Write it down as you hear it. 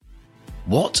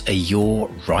What are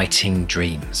your writing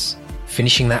dreams?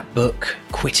 Finishing that book,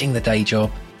 quitting the day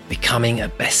job, becoming a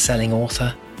best-selling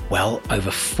author? Well, over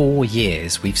 4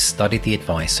 years, we've studied the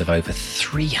advice of over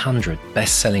 300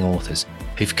 best-selling authors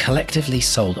who've collectively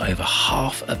sold over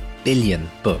 500 million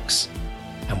books.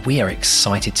 And we are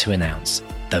excited to announce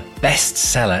the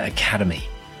Bestseller Academy.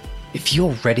 If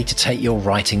you're ready to take your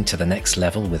writing to the next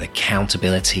level with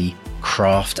accountability,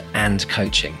 craft, and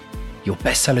coaching, your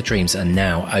bestseller dreams are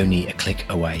now only a click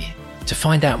away. To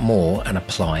find out more and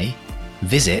apply,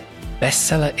 visit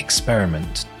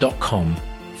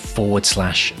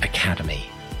bestsellerexperiment.com/academy.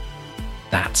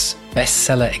 That's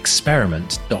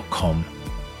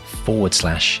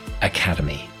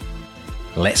bestsellerexperiment.com/academy.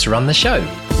 Let's run the show.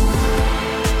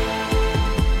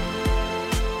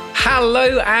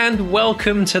 Hello and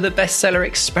welcome to the Bestseller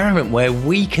Experiment, where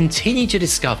we continue to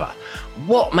discover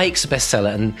what makes a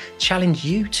bestseller and challenge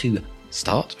you to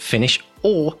start, finish,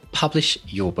 or publish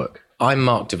your book. I'm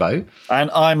Mark DeVoe. And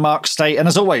I'm Mark Stay. And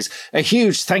as always, a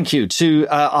huge thank you to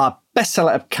our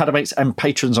Bestseller Academates and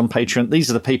patrons on Patreon. These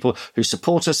are the people who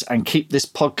support us and keep this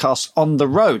podcast on the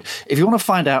road. If you want to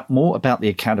find out more about the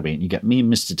Academy, and you get me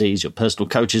and Mr. D's, your personal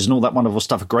coaches, and all that wonderful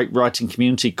stuff, a great writing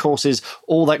community, courses,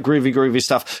 all that groovy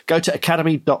stuff, go to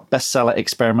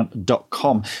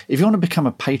academy.bestsellerexperiment.com. If you want to become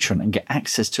a patron and get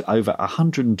access to over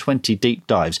 120 deep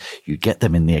dives, you get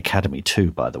them in the Academy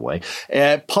too, by the way,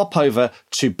 pop over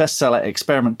to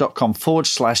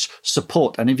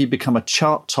bestsellerexperiment.com/support. And if you become a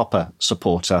chart topper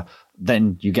supporter,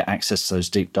 then you get access to those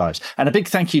deep dives. And a big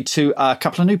thank you to a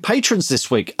couple of new patrons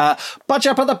this week. Budge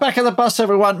up at the back of the bus,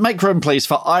 everyone. Make room, please,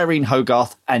 for Irene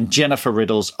Hogarth and Jennifer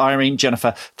Riddles. Irene,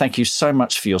 Jennifer, thank you so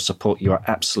much for your support. You are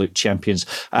absolute champions.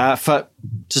 To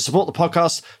support the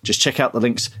podcast, just check out the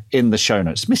links in the show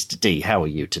notes. Mr. D, how are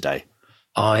you today?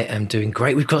 I am doing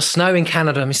great. We've got snow in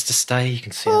Canada, Mr. Stay. You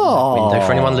can see it out the window.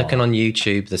 For anyone looking on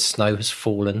YouTube, the snow has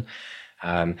fallen.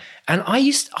 And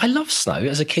I love snow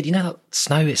as a kid. You know,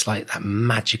 snow, it's like that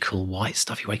magical white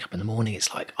stuff. You wake up in the morning,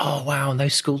 it's like, oh, wow, no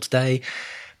school today.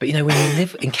 But, you know, when you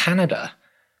live in Canada,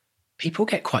 people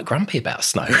get quite grumpy about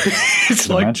snow. It's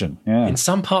like, imagine, yeah. In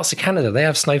some parts of Canada, they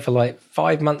have snow for like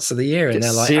 5 months of the year. And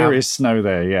they're like, serious snow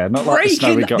there, yeah. Not like the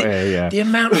snow we got here, yeah. The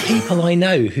amount of people I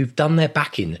know who've done their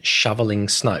back in shoveling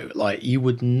snow, like you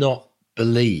would not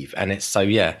believe. And it's so,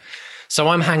 yeah. So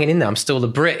I'm hanging in there. I'm still the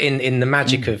Brit in the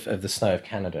magic of the snow of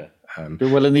Canada.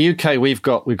 Well, in the UK, we've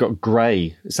got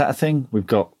grey. Is that a thing? We've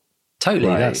got totally.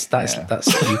 Gray. That's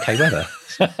UK weather.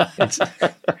 It's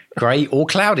grey or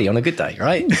cloudy on a good day,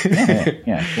 right?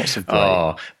 Yeah. Lots of grey.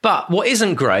 Oh, but what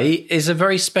isn't grey is a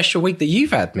very special week that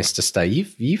you've had, Mr. Stay.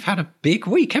 You've had a big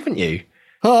week, haven't you?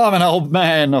 Oh, I'm an old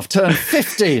man. I've turned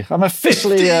 50. I'm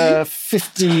officially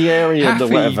 50-arian or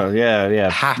whatever. Yeah.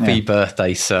 Happy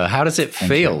birthday, sir. How does it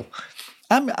feel?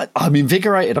 I'm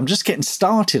invigorated. I'm just getting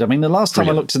started. I mean, the last time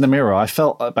I looked in the mirror, I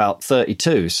felt about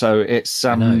 32. So it's,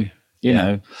 you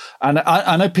know, and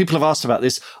I know people have asked about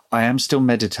this. I am still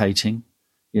meditating.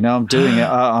 You know, I'm doing it.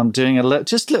 I'm doing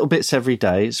just little bits every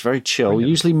day. It's very chill,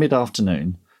 usually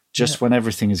mid-afternoon, just when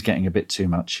everything is getting a bit too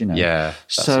much, you know. Yeah.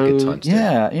 That's a good time to do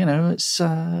it. You know, it's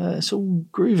all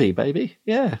groovy, baby.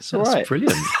 Yeah, it's all right.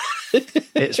 Brilliant.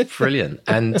 It's brilliant.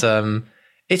 And,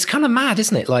 it's kind of mad,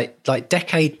 isn't it? Like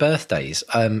decade birthdays.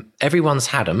 Everyone's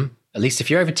had them. At least if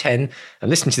you're over 10 and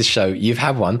listening to the show, you've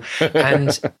had one.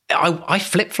 And I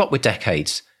flip-flop with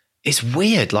decades. It's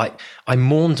weird. Like I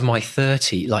mourned my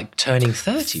 30, like turning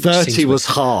 30. 30 was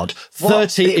hard.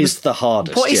 30 is the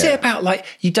hardest. What is it about? Like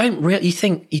you don't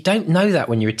know that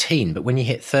when you're a teen, but when you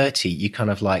hit 30, you kind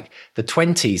of like the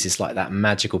 20s is like that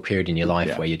magical period in your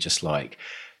life where you're just like,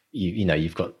 you know,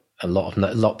 you've got a lot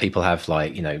of people have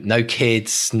like, you know, no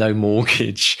kids, no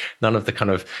mortgage, none of the kind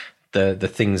of the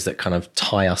things that kind of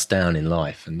tie us down in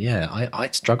life. And yeah, I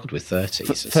struggled with 30.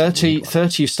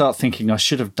 30, you start thinking I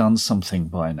should have done something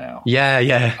by now. Yeah.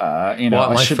 You know, why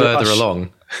am I further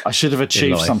along? I should have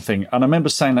achieved something. And I remember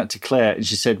saying that to Claire, and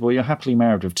she said, well, you're happily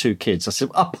married with 2 kids. I said,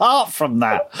 apart from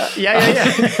that. Yeah.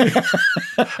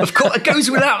 Of course, it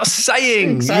goes without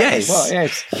saying. Exactly. Yes. Well,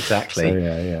 yes. Exactly. So,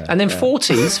 yeah. And then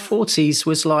 40s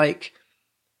was like,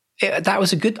 I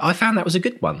found that was a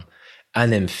good one.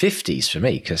 And then 50s for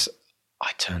me, because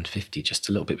I turned 50 just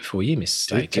a little bit before you, Miss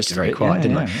Stay. Kept it very quiet,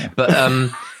 didn't I? Yeah. But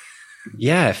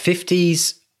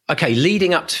 50s. Okay,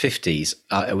 leading up to 50s,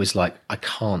 it was like, I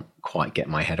can't quite get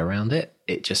my head around it.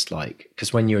 It just like,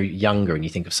 because when you're younger and you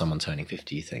think of someone turning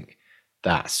 50, you think,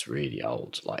 that's really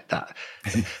old, like that.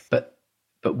 But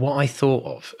what I thought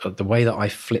of, the way that I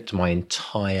flipped my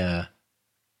entire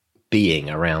being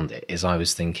around it, is I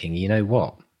was thinking, you know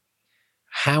what?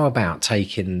 how about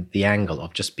taking the angle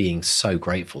of just being so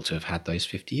grateful to have had those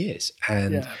 50 years?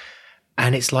 And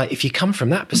it's like, if you come from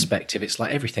that perspective, it's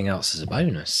like everything else is a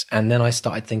bonus. And then I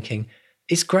started thinking,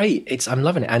 it's great. I'm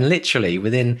loving it. And literally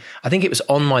I think it was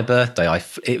on my birthday.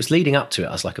 It was leading up to it.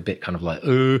 I was like a bit kind of like,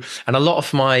 ooh. And a lot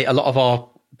of our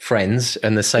friends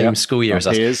in the same school year as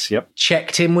us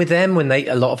checked in with them when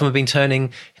a lot of them have been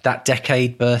turning that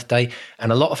decade birthday.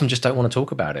 And a lot of them just don't want to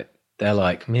talk about it. They're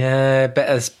like, yeah,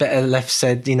 better left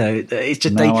said, it's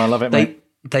just, I love it, mate.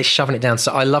 They're shoving it down.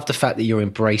 So I love the fact that you're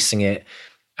embracing it.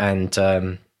 And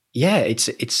it's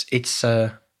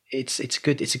a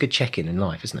good check-in in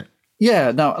life, isn't it?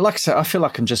 Yeah, no, like I said, I feel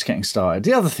like I'm just getting started.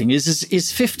 The other thing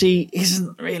is 50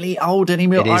 isn't really old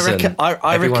anymore. It isn't.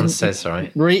 I Everyone reckon says,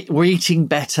 right? We're eating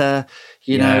better.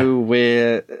 I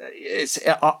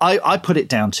put it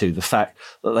down to the fact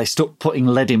that they stopped putting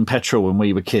lead in petrol when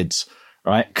we were kids.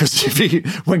 Right? Because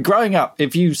when growing up,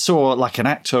 if you saw like an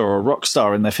actor or a rock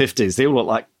star in their 50s, they all look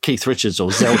like Keith Richards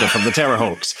or Zelda from the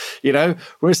Terrorhawks,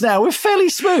 Whereas now we're fairly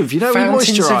smooth, we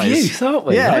moisturise. Of youth, aren't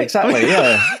we? Yeah, right? Exactly.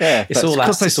 Yeah. It's all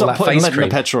because they stopped putting lead in the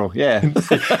petrol. Yeah.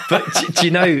 But do you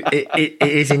know, it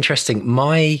is interesting.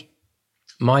 My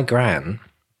gran,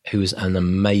 who is an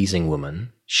amazing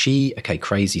woman,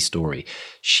 crazy story.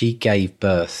 She gave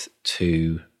birth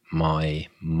to my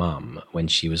mum when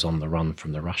she was on the run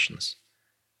from the Russians.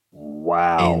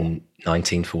 Wow. In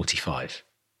 1945.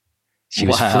 She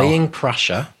was fleeing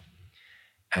Prussia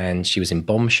and she was in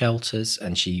bomb shelters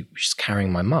and she was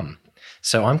carrying my mum.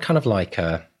 So I'm kind of like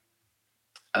a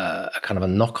kind of a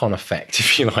knock-on effect,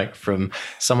 if you like, from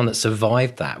someone that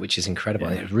survived that, which is incredible.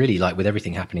 Yeah. And it really, like, with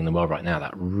everything happening in the world right now,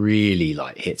 that really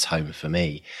like hits home for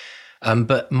me.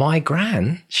 But my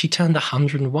gran, she turned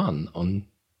 101 on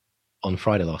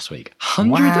Friday last week.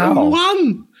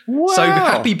 101! Wow. So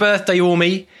happy birthday,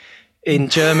 Ormy, in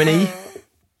Germany.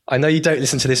 I know you don't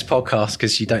listen to this podcast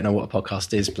because you don't know what a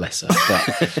podcast is, bless her.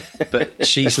 But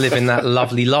she's living that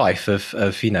lovely life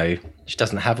of she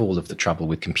doesn't have all of the trouble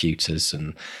with computers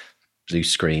and blue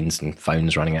screens and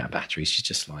phones running out of batteries. She's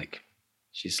just like,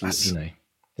 isn't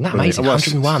that amazing?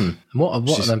 101. And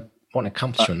what an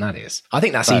accomplishment that is. I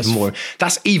think that's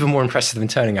even more impressive than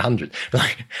turning 100.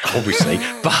 Like, obviously.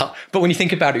 but when you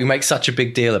think about it, we make such a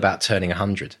big deal about turning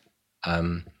 100.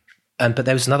 But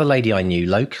there was another lady I knew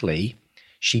locally.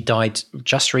 She died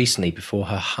just recently before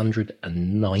her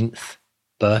 109th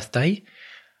birthday.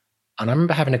 And I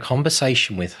remember having a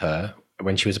conversation with her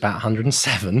when she was about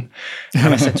 107.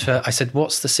 And I said to her,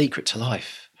 what's the secret to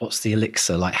life? What's the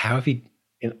elixir? Like, how have you...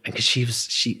 Because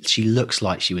she looks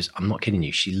like she was, I'm not kidding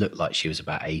you, she looked like she was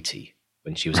about 80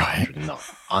 when she was 109.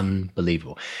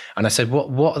 Unbelievable. And I said,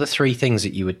 what are the three things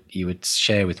that you would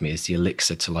share with me as the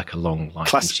elixir to like a long life?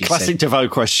 Classic DeVoe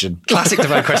question. Classic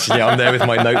DeVoe question. Yeah, I'm there with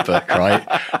my notebook, right?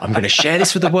 I'm going to share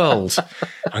this with the world.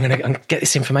 I'm going to get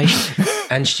this information.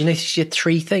 And she had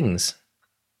three things.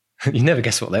 You never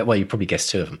guess what they are. Well, you probably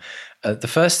guessed two of them. The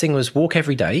first thing was walk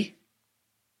every day.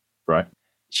 Right.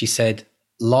 She said,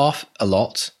 laugh a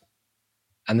lot.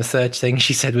 And the third thing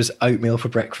she said was oatmeal for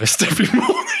breakfast every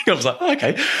morning. I was like,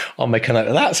 okay, I'll make a note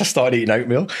of that. So I started eating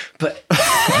oatmeal. But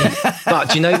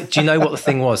do you know what the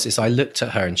thing was? Is I looked at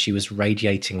her and she was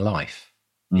radiating life,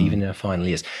 even in her final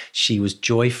years. She was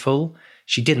joyful.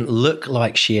 She didn't look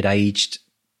like she had aged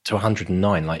to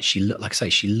 109. Like she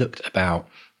looked about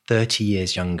 30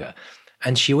 years younger.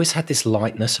 And she always had this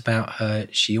lightness about her.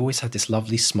 She always had this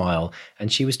lovely smile.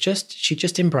 And she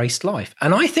just embraced life.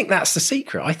 And I think that's the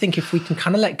secret. I think if we can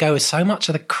kind of let go of so much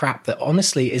of the crap that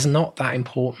honestly is not that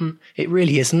important, it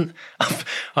really isn't.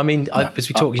 I mean, as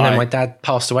we talked, my dad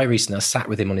passed away recently. I sat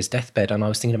with him on his deathbed and I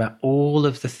was thinking about all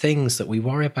of the things that we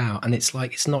worry about. And it's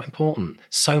like, it's not important.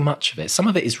 So much of it. Some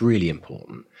of it is really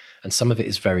important and some of it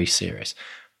is very serious.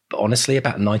 But honestly,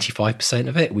 about 95%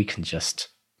 of it, we can just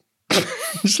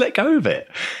let go of it.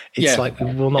 It's like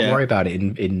we will not worry about it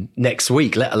in next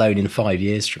week, let alone in 5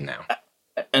 years from now.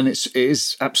 And it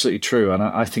is absolutely true. And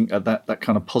I think that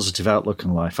kind of positive outlook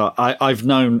in life. I've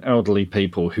known elderly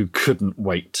people who couldn't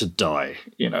wait to die,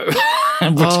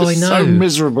 and were just so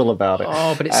miserable about it.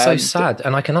 Oh, but it's so sad.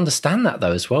 And I can understand that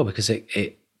though as well, because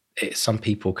it some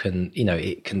people can,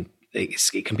 it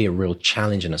can be a real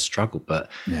challenge and a struggle. But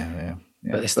yeah,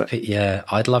 but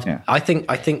I'd love. Yeah. I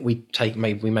think we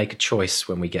make a choice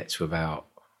when we get to about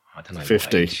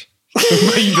 50.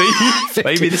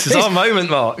 maybe this is our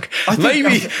moment, Mark.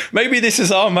 Maybe this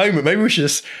is our moment. Maybe we should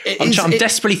just. I'm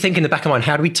desperately thinking in the back of my mind,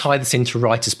 how do we tie this into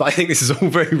writing? But I think this is all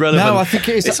very relevant. No, I think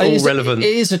it is. It's all relevant.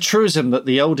 It is a truism that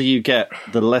the older you get,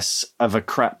 the less of a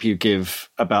crap you give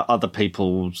about other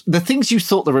people's the things you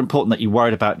thought that were important that you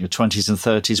worried about in your 20s and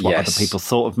 30s. What other people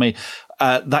thought of me.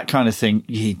 that kind of thing,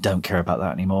 you don't care about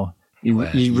that anymore. You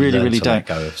really, really don't. Let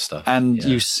go of stuff. And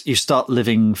you start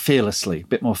living fearlessly, a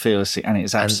bit more fearlessly, and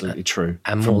it's absolutely true.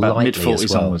 And from more about lightly mid-40s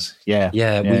as well. onwards.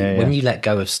 When you let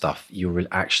go of stuff, you're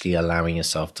actually allowing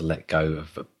yourself to let go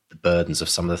of the burdens of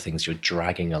some of the things you're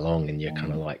dragging along in your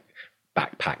kind of like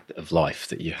backpack of life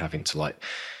that you're having to like.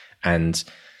 And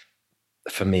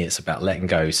for me, it's about letting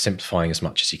go, simplifying as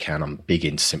much as you can. I'm big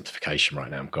into simplification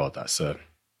right now. God, that's a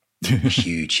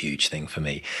huge, huge thing for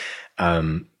me.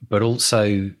 But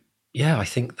also, yeah, I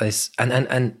think there's and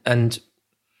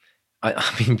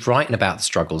I mean, writing about the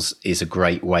struggles is a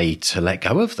great way to let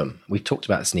go of them. We've talked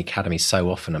about this in the academy so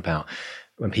often about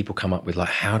when people come up with like,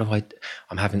 how do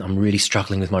I'm really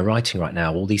struggling with my writing right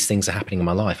now. All these things are happening in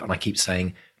my life. And I keep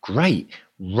saying, great,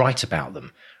 write about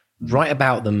them,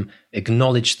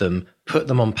 acknowledge them, put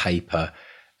them on paper,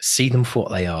 see them for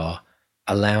what they are.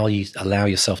 Allow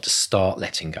yourself to start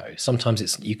letting go.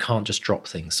 Sometimes you can't just drop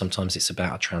things. Sometimes it's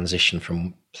about a transition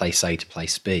from place A to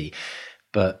place B.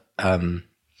 But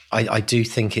I do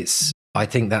think I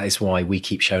think that is why we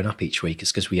keep showing up each week,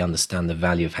 is because we understand the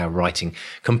value of how writing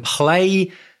can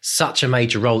play such a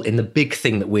major role in the big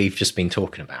thing that we've just been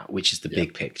talking about, which is the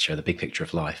big picture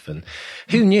of life. And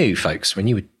who knew, folks, when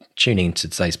you were tuning into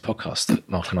today's podcast, that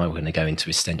Mark and I were going to go into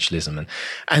existentialism,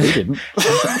 and we didn't.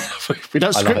 We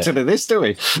don't script into this, do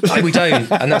we? We don't,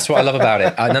 and that's what I love about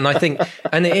it. And I think,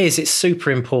 and it's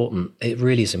super important. It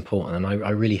really is important, and I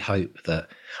really hope that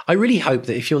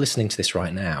if you're listening to this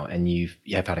right now and you've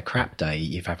had a crap day,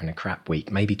 you're having a crap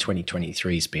week, maybe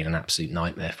 2023 has been an absolute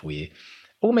nightmare for you,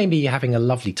 or maybe you're having a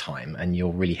lovely time and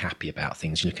you're really happy about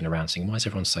things. You're looking around saying, why is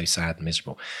everyone so sad and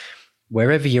miserable?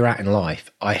 Wherever you're at in life,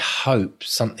 I hope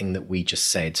something that we just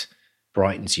said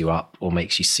brightens you up or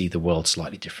makes you see the world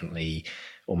slightly differently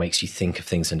or makes you think of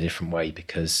things in a different way,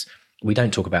 because we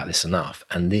don't talk about this enough.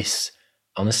 And this,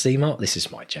 honestly, Mark, this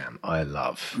is my jam. I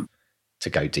love to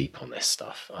go deep on this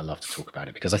stuff. I love to talk about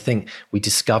it because I think we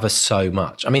discover so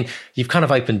much. I mean, you've kind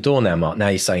of opened the door now, Mark. Now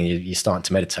you're saying you're starting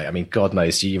to meditate. I mean, God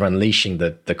knows you're unleashing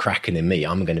the Kraken in me.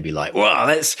 I'm going to be like, wow,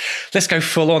 let's go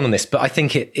full on this. But I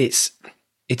think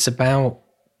it's about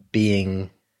being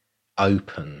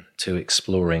open to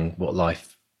exploring what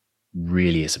life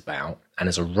really is about. And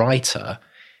as a writer,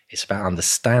 it's about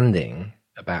understanding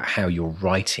about how your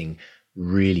writing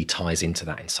really ties into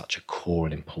that in such a core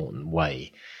and important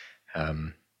way.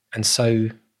 And so,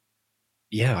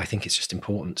 yeah, I think it's just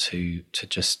important to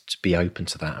just be open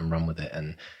to that and run with it.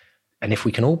 And if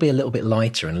we can all be a little bit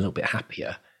lighter and a little bit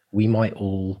happier, we might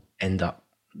all end up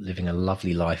living a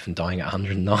lovely life and dying at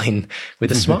 109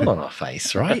 with a smile on our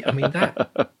face, right? I mean,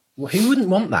 who wouldn't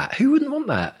want that? Who wouldn't want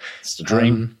that? It's the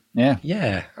dream.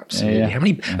 Yeah, absolutely. Yeah. How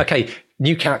many? Okay,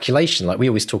 new calculation. Like I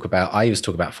always talk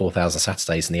about 4,000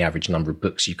 Saturdays and the average number of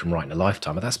books you can write in a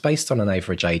lifetime. But that's based on an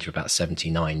average age of about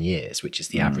 79 years, which is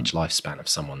the average lifespan of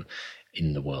someone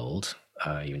in the world.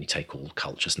 When you take all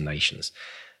cultures and nations.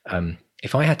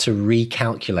 If I had to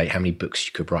recalculate how many books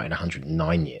you could write in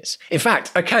 109 years. In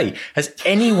fact, okay, has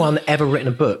anyone ever written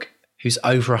a book who's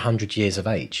over 100 years of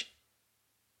age?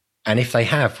 And if they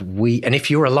have, and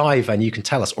if you're alive and you can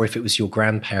tell us, or if it was your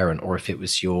grandparent, or if it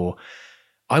was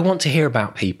I want to hear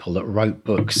about people that wrote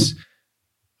books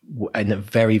in a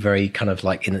very, very kind of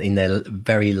like in their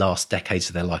very last decades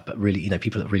of their life, but really,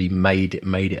 people that really made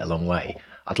it a long way.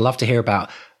 I'd love to hear about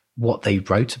what they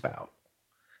wrote about.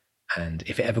 And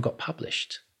if it ever got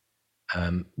published,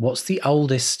 what's the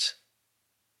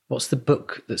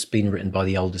book that's been written by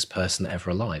the oldest person ever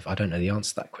alive? I don't know the answer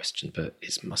to that question, but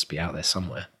it must be out there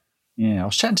somewhere. Yeah, I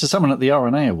was chatting to someone at the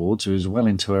RNA Awards who was well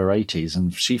into her 80s,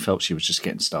 and she felt she was just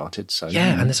getting started. So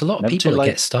yeah, and there's a lot of people that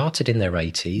get started in their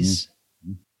 80s.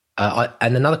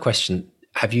 And another question: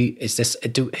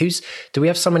 do we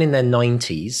have someone in their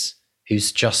 90s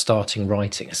who's just starting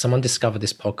writing? Has someone discovered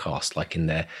this podcast like in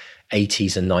their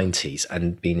 80s and 90s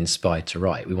and been inspired to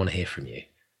write? We want to hear from you.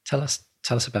 Tell us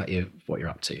about what you're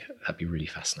up to. That'd be really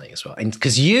fascinating as well. And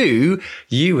because you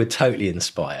would totally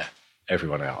inspire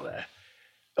everyone out there.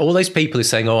 All those people who are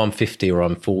saying, "Oh, I'm 50 or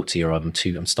I'm 40 or I'm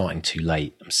starting too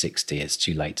late. I'm 60. It's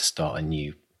too late to start a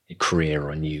new career or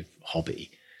a new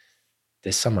hobby."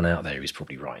 There's someone out there who's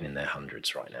probably writing in their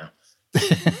hundreds right now.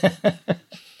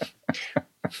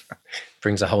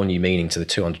 Brings a whole new meaning to the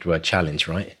 200-word challenge,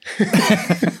 right?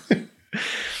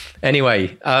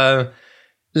 Anyway,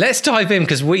 let's dive in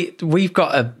because we've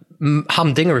got a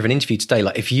humdinger of an interview today.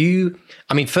 Like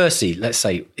firstly, let's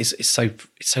say it's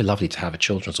so lovely to have a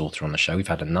children's author on the show. We've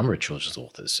had a number of children's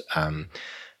authors,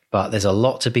 but there's a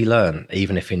lot to be learned,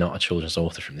 even if you're not a children's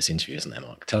author from this interview, isn't there,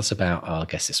 Mark? Tell us about our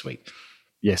guest this week.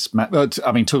 Yes, Matt.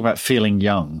 I mean, talk about feeling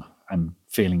young. I'm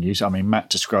feeling you. I mean, Matt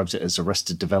describes it as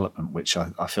arrested development, which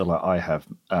I feel like I have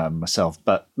myself.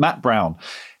 But Matt Brown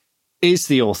is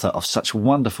the author of such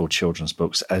wonderful children's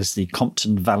books as the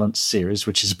Compton Valance series,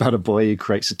 which is about a boy who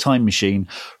creates a time machine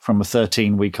from a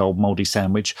 13-week-old mouldy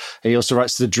sandwich. He also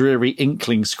writes the dreary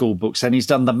Inkling school books, and he's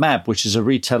done The Mab, which is a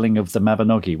retelling of the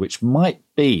Mabinogi, which might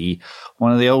be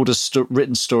one of the oldest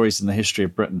written stories in the history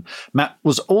of Britain. Matt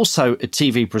was also a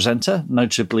TV presenter,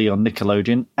 notably on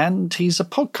Nickelodeon, and he's a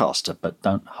podcaster, but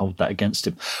don't hold that against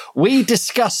him. We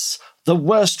discuss the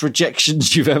worst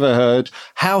rejections you've ever heard,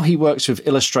 how he works with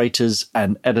illustrators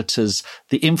and editors,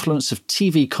 the influence of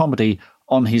TV comedy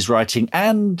on his writing,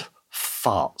 and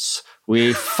farts.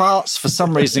 Farts, for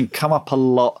some reason, come up a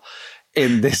lot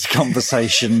in this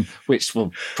conversation, which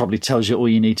will probably tells you all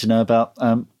you need to know about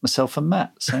myself and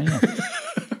Matt. So, yeah.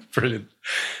 Brilliant.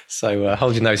 So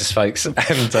hold your noses, folks,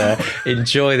 and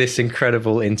enjoy this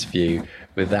incredible interview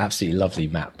with the absolutely lovely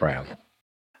Matt Brown.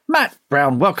 Matt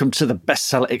Brown, welcome to the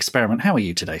Bestseller Experiment. How are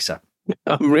you today, sir?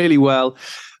 I'm really well.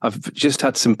 I've just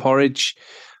had some porridge.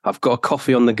 I've got a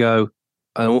coffee on the go.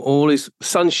 And all is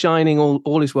sun shining.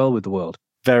 All is well with the world.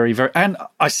 Very, very. And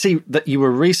I see that you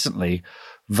were recently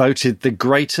voted the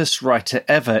greatest writer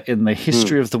ever in the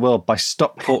history of the world by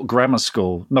Stockport Grammar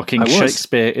School, knocking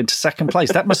Shakespeare into second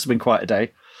place. That must have been quite a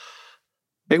day.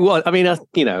 It was. I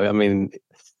mean,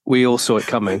 we all saw it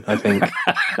coming, I think.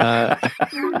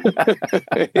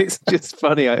 It's just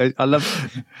funny. I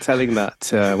love telling that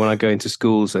when I go into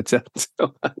schools. I tell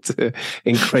that to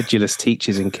incredulous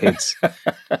teachers and kids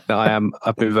that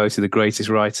I've been voted the greatest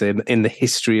writer in the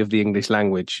history of the English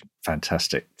language.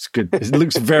 Fantastic. It's good. It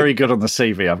looks very good on the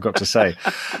CV, I've got to say.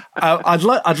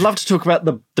 I'd love to talk about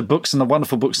the books and the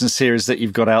wonderful books and series that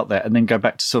you've got out there, and then go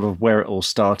back to sort of where it all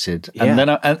started. Yeah. And then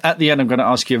at the end, I'm going to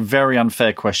ask you a very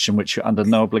unfair question, which you're under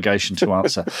no obligation to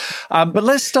answer. But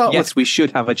let's start with... Yes, we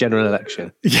should have a general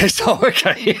election. Yes. Oh,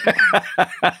 okay.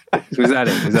 Was that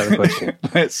it? Was that the question?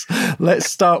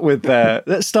 Let's start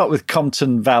with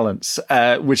Compton Valance,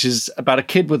 which is about a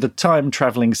kid with a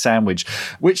time-traveling sandwich,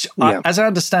 which, as I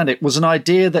understand it, was an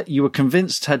idea that you were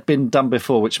convinced had been done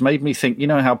before, which made me think, you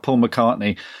know how Paul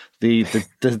McCartney,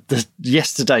 the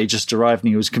yesterday just arrived and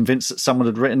he was convinced that someone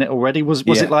had written it already? Was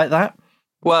it like that?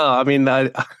 Well, I mean...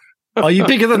 Are you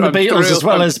bigger than the Beatles as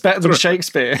well as better than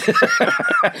Shakespeare?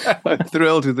 I'm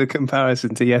thrilled with the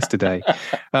comparison to yesterday.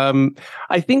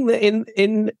 I think that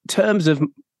in terms of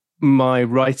my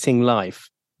writing life,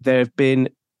 there have been...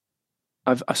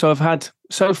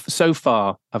 so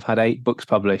far I've had 8 books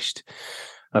published.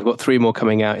 I've got 3 more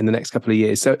coming out in the next couple of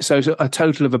years. So a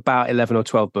total of about 11 or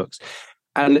 12 books.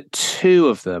 And 2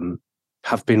 of them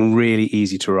have been really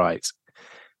easy to write.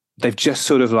 They've just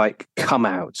sort of like come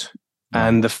out.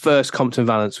 And the first Compton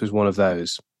Valance was one of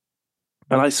those.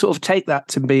 And I sort of take that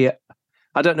to be,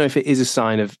 I don't know if it is a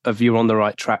sign of you're on the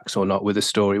right tracks or not with a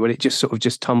story, when it just sort of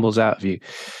just tumbles out of you.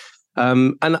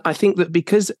 And I think that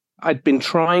because I'd been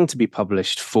trying to be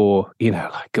published for,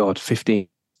 15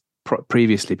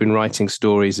 previously, been writing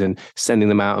stories and sending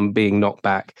them out and being knocked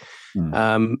back.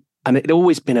 And it'd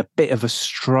always been a bit of a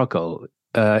struggle.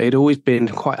 It'd always been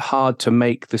quite hard to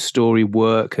make the story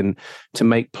work and to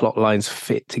make plot lines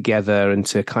fit together and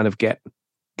to kind of get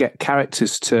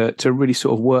characters to really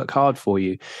sort of work hard for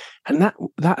you. And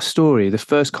that story, the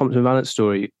first Compton Valance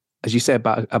story, as you said,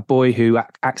 about a boy who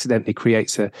accidentally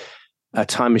creates a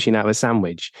time machine out of a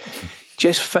sandwich,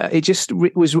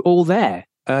 it was all there.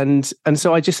 And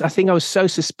so I think I was so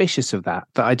suspicious of that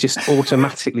I just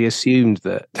automatically assumed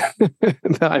that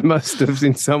that I must have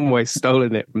in some way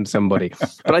stolen it from somebody.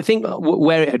 But I think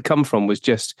where it had come from was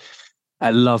just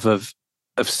a love of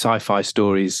sci-fi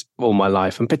stories all my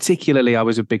life. And particularly, I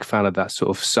was a big fan of that sort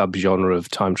of subgenre of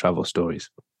time travel stories.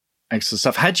 Excellent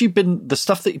stuff. Had you been, the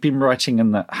stuff that you've been writing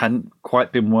and that hadn't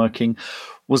quite been working,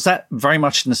 was that very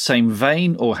much in the same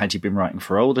vein, or had you been writing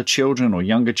for older children or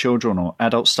younger children or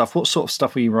adult stuff? What sort of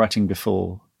stuff were you writing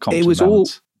before Compton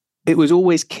Valance? It was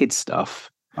always kid stuff.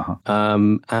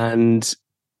 And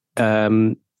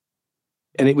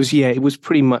it was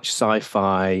pretty much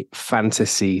sci-fi,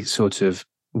 fantasy sort of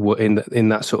in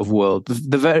that sort of world.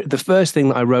 The first thing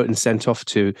that I wrote and sent off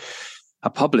to a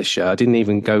publisher, I didn't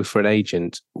even go for an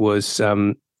agent, was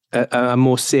a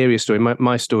more serious story.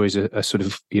 My stories are sort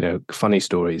of, funny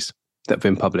stories that have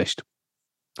been published.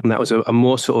 And that was a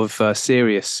more sort of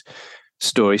serious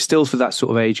story, still for that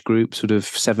sort of age group, sort of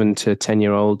 7 to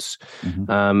 10-year-olds.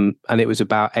 And it was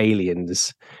about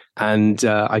aliens. And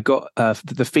I got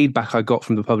the feedback I got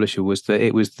from the publisher was that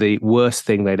it was the worst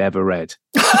thing they'd ever read.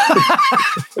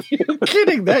 You're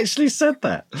kidding? They actually said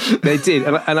that. They did,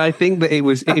 and I think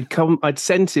that I'd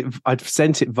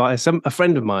sent it via a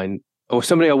friend of mine or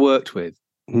somebody I worked with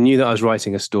knew that I was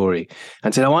writing a story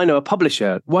and said, "Oh, I know a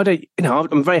publisher. Why don't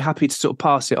I'm very happy to sort of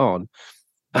pass it on."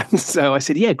 And so I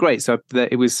said, "Yeah, great." So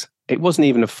it wasn't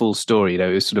even a full story,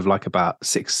 it was sort of like about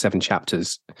 6-7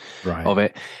 chapters of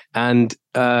it. And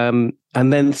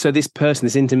then so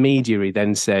this intermediary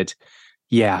then said,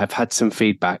 "Yeah, I've had some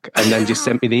feedback," and then just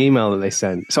sent me the email that they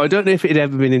sent. So I don't know if it had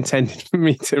ever been intended for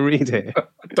me to read it.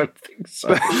 I don't think so.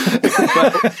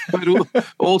 but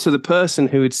also the person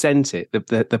who had sent it,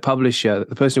 the publisher,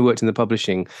 the person who worked in the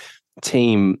publishing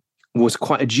team, was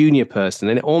quite a junior person,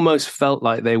 and it almost felt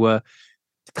like they were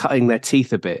cutting their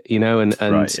teeth a bit, and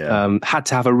had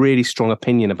to have a really strong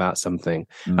opinion about something.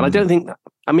 And I don't think,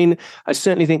 I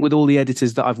certainly think with all the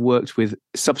editors that I've worked with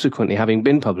subsequently, having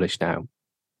been published now,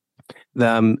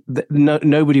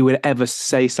 nobody would ever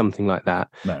say something like that.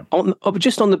 No.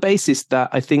 Just on the basis that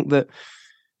I think that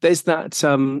there's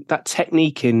that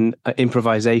technique in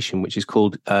improvisation, which is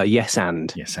called yes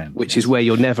and, which is where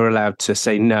you're never allowed to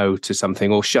say no to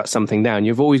something or shut something down.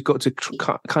 You've always got to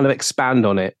kind of expand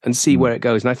on it and see where it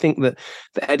goes. And I think that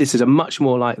the editors are much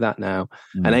more like that now,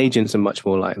 and agents are much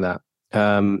more like that.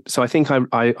 So I think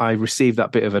I received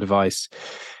that bit of advice.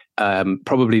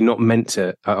 Probably not meant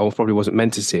to, or probably wasn't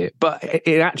meant to see it. But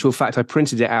in actual fact, I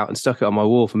printed it out and stuck it on my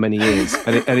wall for many years,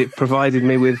 and it provided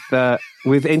me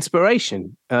with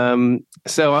inspiration. And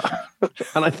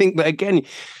I think that again,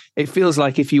 it feels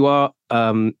like if you are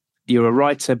you're a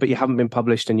writer, but you haven't been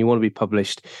published and you want to be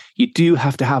published, you do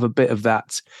have to have a bit of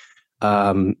that.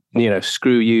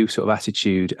 Screw you sort of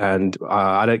attitude, and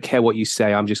I don't care what you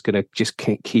say. I'm just going to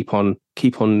keep on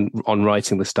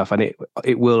writing the stuff, and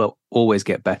it will always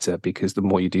get better, because the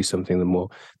more you do something,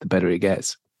 the better it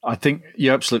gets. I think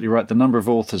you're absolutely right. The number of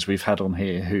authors we've had on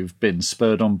here who've been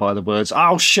spurred on by the words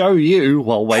 "I'll show you"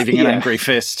 while waving an angry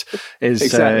fist is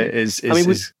exactly.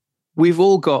 We've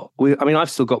all got. I've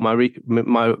still got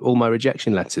all my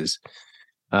rejection letters,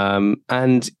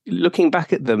 and looking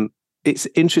back at them, it's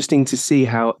interesting to see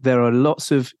how there are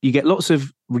you get lots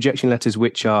of rejection letters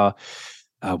which are,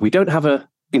 we don't have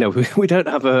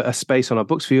a space on our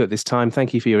books for you at this time.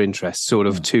 Thank you for your interest. Sort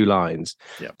of 2 lines.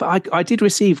 Yeah. But I did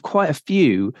receive quite a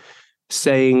few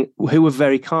who were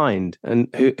very kind, and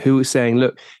who were saying,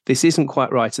 "Look, this isn't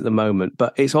quite right at the moment,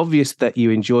 but it's obvious that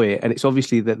you enjoy it, and it's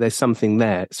obviously that there's something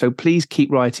there. So please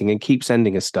keep writing and keep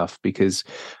sending us stuff, because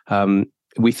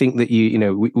we think that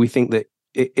we think that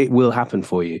it will happen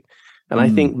for you." And I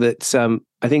think that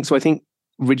I think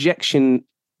rejection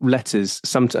letters,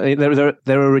 sometimes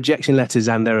there are rejection letters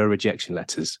and there are rejection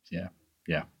letters.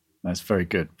 Yeah, that's very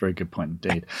good point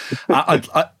indeed.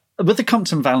 With the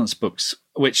Compton Valence books,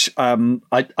 which I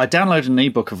downloaded an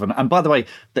ebook of them, and by the way,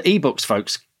 the ebooks,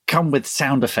 folks, come with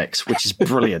sound effects, which is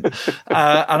brilliant.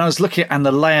 And I was looking, and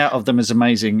the layout of them is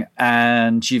amazing.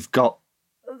 And you've got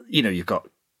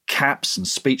caps and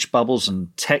speech bubbles and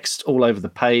text all over the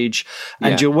page,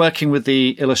 and you're working with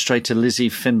the illustrator Lizzie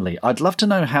Finley. I'd love to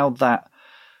know how that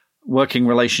working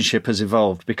relationship has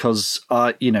evolved, because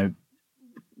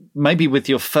maybe with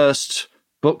your first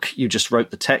book you just wrote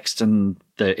the text and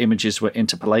the images were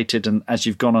interpolated, and as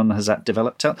you've gone on, has that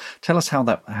developed? Tell us how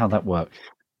that worked.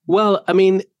 Well,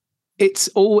 it's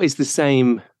always the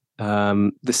same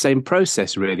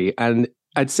process, really, and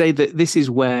I'd say that this is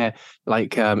where,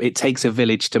 it takes a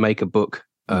village to make a book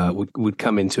would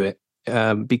come into it,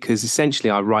 because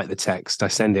essentially I write the text, I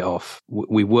send it off,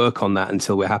 we work on that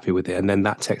until we're happy with it, and then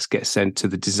that text gets sent to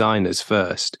the designers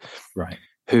first, right?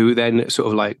 Who then sort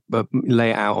of lay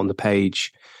it out on the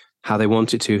page how they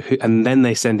want it to, and then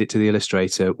they send it to the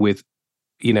illustrator with,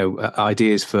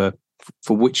 ideas for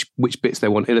which bits they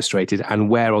want illustrated and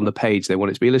where on the page they want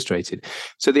it to be illustrated.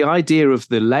 So the idea of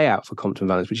the layout for Compton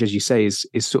Valence, which, as you say, is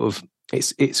sort of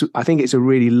it's I think it's a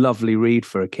really lovely read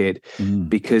for a kid,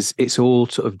 because it's all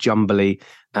sort of jumbly,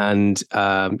 and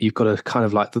you've got a kind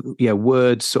of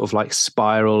words sort of like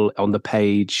spiral on the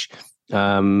page,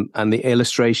 and the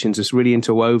illustrations is really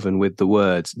interwoven with the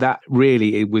words. That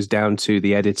really, it was down to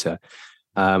the editor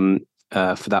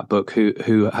for that book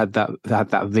who had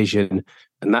that vision.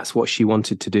 And that's what she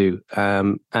wanted to do.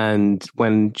 And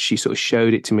when she sort of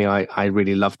showed it to me, I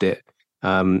really loved it.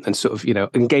 And sort of,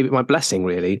 and gave it my blessing,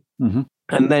 really. Mm-hmm.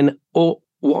 And then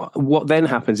what then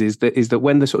happens is that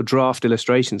when the sort of draft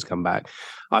illustrations come back,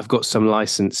 I've got some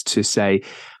license to say,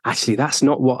 actually, that's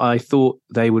not what I thought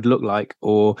they would look like,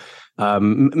 or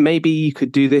maybe you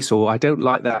could do this, or I don't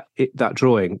like that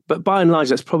drawing. But by and large,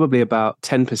 that's probably about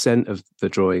 10% of the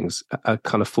drawings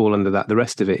kind of fall under that. The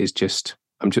rest of it is just,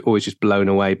 I'm always just blown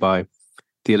away by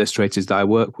the illustrators that I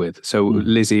work with. So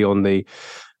Lizzie on the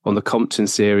on the Compton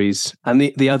series, and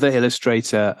the other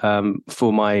illustrator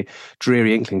for my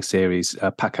Dreary Inkling series,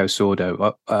 Paco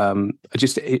Sordo. I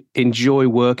just enjoy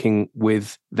working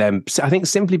with them. I think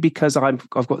simply because I've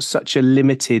got such a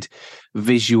limited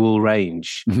visual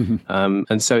range,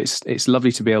 and so it's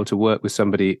lovely to be able to work with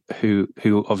somebody who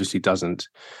obviously doesn't.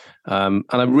 And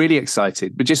I'm really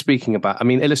excited. But just speaking about,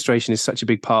 illustration is such a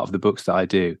big part of the books that I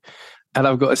do. And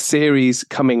I've got a series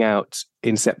coming out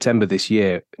in September this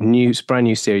year, brand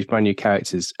new series, brand new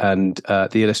characters. And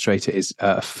the illustrator is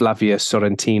Flavia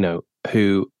Sorrentino,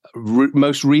 who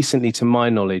most recently, to my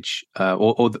knowledge,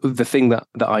 or the thing that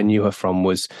I knew her from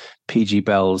was P.G.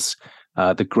 Bell's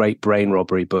The Great Brain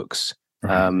Robbery books.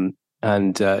 Right.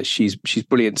 And she's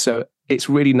brilliant. So it's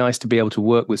really nice to be able to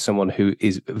work with someone who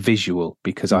is visual,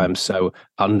 because I am so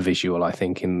unvisual, I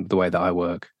think, in the way that I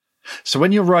work. So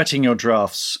when you're writing your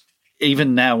drafts,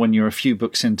 even now when you're a few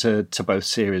books into both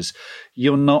series,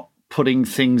 you're not putting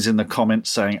things in the comments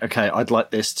saying, okay, I'd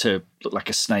like this to look like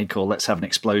a snake, or let's have an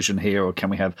explosion here, or can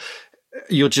we have...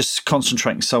 You're just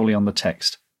concentrating solely on the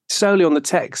text. Solely on the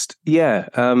text, yeah.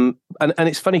 And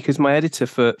it's funny because my editor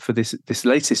for this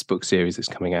latest book series that's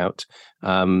coming out,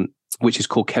 which is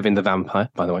called Kevin the Vampire,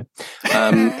 by the way,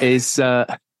 is...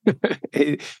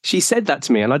 she said that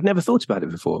to me, and I'd never thought about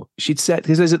it before. She'd said,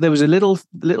 because there was a little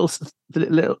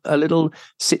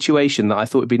situation that I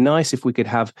thought would be nice if we could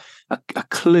have a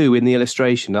clue in the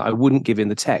illustration that I wouldn't give in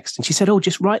the text. And she said, "Oh,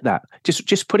 just write that.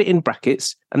 Just put it in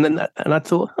brackets." And I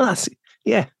thought, how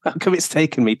come it's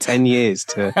taken me 10 years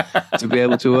to be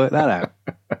able to work that out?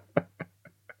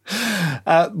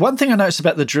 One thing I noticed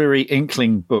about the Dreary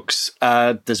Inkling books,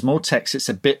 there's more text. It's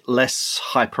a bit less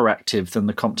hyperactive than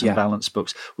the Compton Balance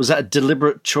books. Was that a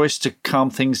deliberate choice to calm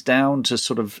things down, to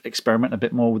sort of experiment a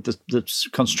bit more with the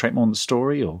concentrate more on the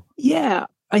story? Or yeah,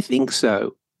 I think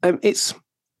so. It's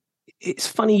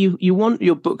funny. You want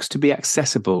your books to be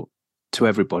accessible to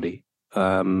everybody,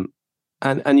 and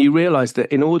you realise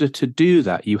that in order to do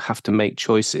that, you have to make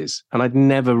choices. And I'd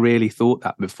never really thought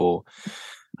that before.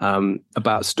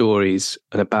 About stories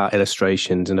and about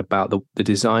illustrations and about the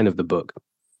design of the book.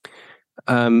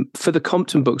 For the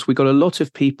Compton books, we got a lot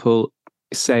of people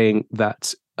saying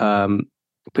that,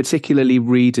 particularly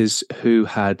readers who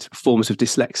had forms of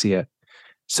dyslexia,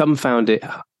 some found it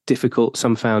difficult,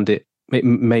 some found it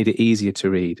made it easier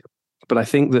to read. But I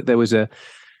think that there was a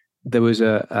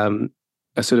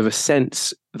sort of a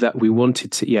sense that we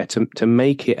wanted to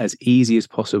make it as easy as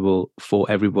possible for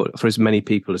everybody, for as many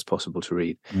people as possible to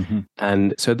read. Mm-hmm.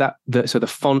 And so the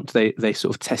font, they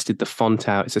sort of tested the font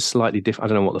out. It's a slightly different, I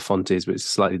don't know what the font is, but it's a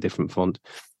slightly different font.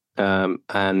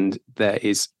 And there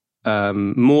is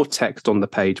more text on the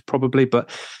page probably, but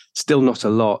still not a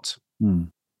lot.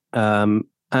 And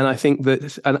I think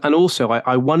that, and also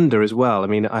I wonder as well,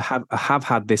 I have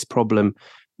had this problem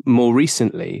more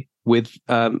recently with,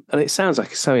 and it sounds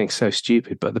like something so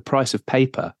stupid, but the price of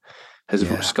paper has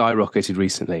skyrocketed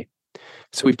recently.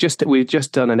 So we've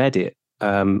just done an edit,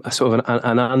 a sort of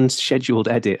an unscheduled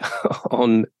edit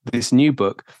on this new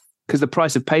book, because the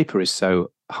price of paper is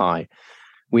so high.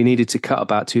 We needed to cut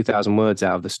about 2,000 words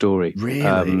out of the story.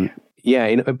 Really?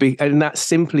 And that's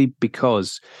simply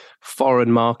because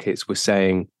foreign markets were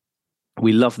saying,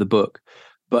 we love the book,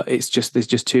 but there's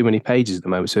just too many pages at the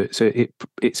moment. So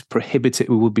it's prohibitive.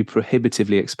 It would be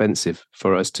prohibitively expensive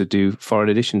for us to do foreign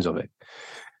editions of it.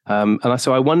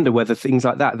 So I wonder whether things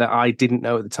like that I didn't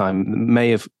know at the time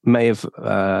may have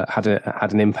had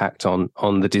an impact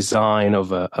on the design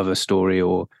of a story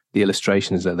or the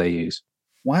illustrations that they use.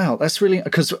 Wow, that's really,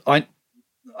 because I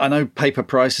know paper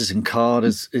prices and card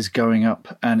is going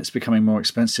up and it's becoming more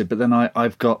expensive. But then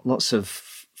I've got lots of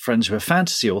friends who are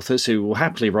fantasy authors who will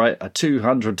happily write a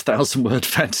 200,000 word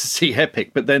fantasy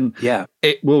epic, but then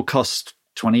it will cost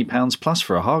 £20 plus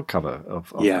for a hardcover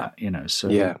of that, So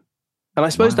and I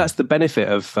suppose that's the benefit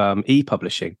of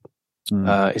e-publishing,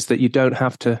 is that you don't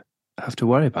have to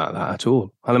worry about that at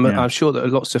all. And I'm sure that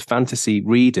lots of fantasy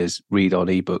readers read on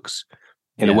ebooks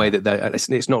in a way that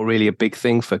it's not really a big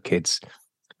thing for kids.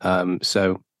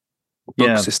 So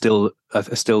books are still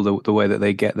the way that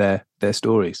they get their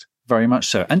stories. Very much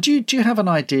so. And do you have an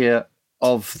idea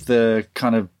of the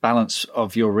kind of balance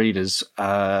of your readers?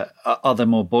 Are there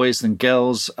more boys than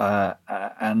girls?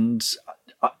 And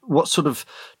what sort of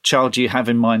child do you have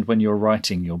in mind when you're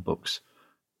writing your books?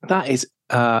 That is,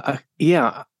 a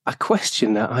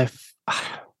question that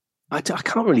I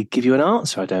can't really give you an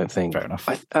answer. I don't think. Fair enough.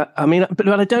 But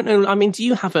I don't know. Do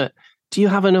you have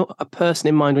a person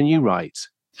in mind when you write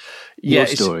your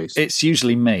stories? It's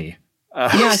usually me.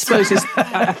 I suppose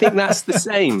I think that's the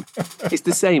same. It's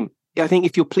the same. I think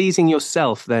if you're pleasing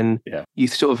yourself, then you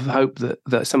sort of hope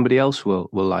that somebody else will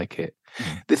like it.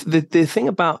 The thing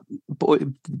about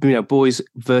boys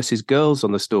versus girls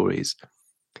on the stories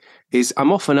is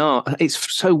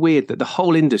it's so weird that the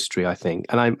whole industry, I think,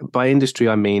 and by industry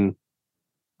I mean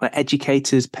like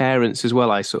educators, parents as well,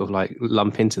 I sort of like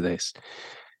lump into this,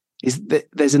 is that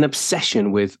there's an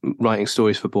obsession with writing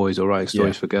stories for boys or writing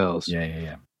stories for girls.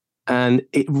 Yeah. And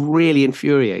it really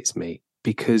infuriates me,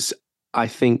 because I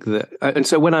think that, and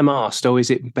so when I'm asked, would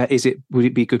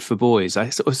it be good for boys? I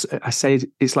say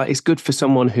it's like, it's good for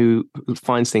someone who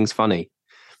finds things funny,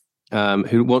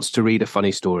 who wants to read a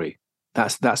funny story.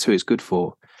 That's who it's good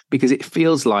for, because it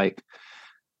feels like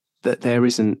that there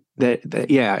isn't there.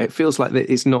 It feels like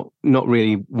that it's not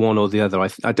really one or the other.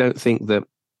 I don't think that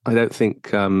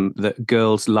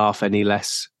girls laugh any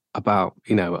less about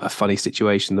a funny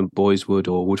situation than boys would,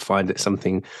 or would find it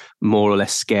something more or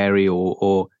less scary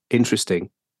or interesting,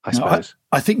 I suppose.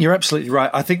 I think you're absolutely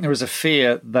right. I think there is a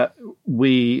fear that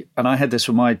and I had this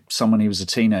with my son when he was a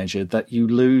teenager, that you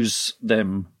lose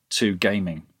them to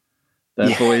gaming.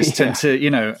 That boys tend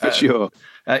to, for sure.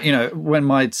 When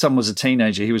my son was a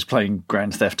teenager, he was playing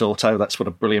Grand Theft Auto. That's what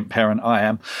a brilliant parent I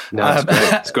am. No,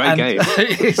 it's a great game.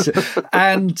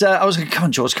 And I was going, come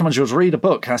on, George, read a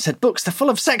book. And I said, books, they're full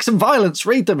of sex and violence.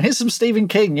 Read them. Here's some Stephen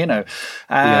King,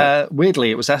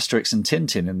 Weirdly, it was Asterix and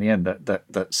Tintin in the end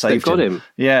that saved him.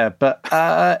 Yeah, but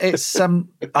it's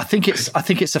I think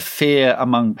it's a fear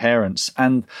among parents,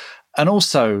 and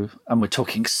also, and we're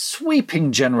talking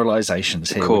sweeping generalizations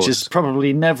here, which is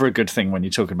probably never a good thing when you're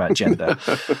talking about gender.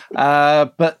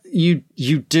 But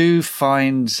you do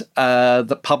find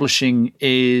that publishing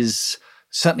is,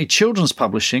 certainly children's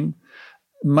publishing,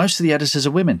 most of the editors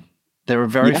are women. There are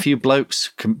very few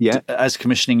blokes as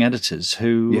commissioning editors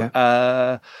who,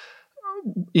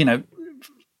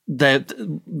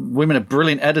 women are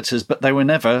brilliant editors, but they were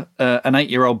never an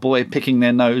 8-year-old boy picking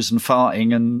their nose and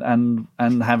farting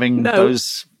and having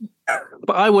those.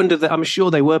 But I wonder that I'm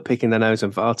sure they were picking their nose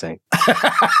and farting.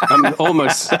 I'm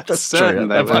almost certain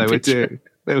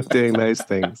they were doing those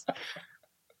things.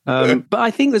 But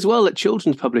I think as well that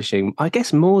children's publishing, I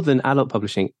guess more than adult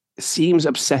publishing, seems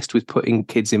obsessed with putting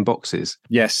kids in boxes.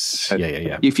 Yes.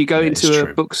 Yeah. If you go into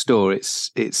a bookstore,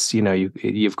 it's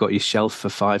you've got your shelf for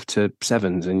 5 to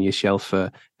 7s and your shelf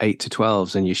for 8 to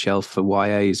 12s and your shelf for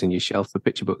YAs and your shelf for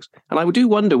picture books. And I do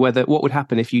wonder what would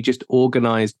happen if you just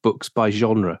organized books by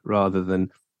genre rather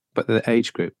than the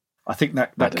age group. I think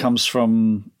that comes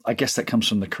from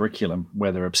the curriculum,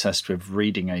 where they're obsessed with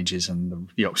reading ages and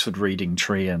the Oxford Reading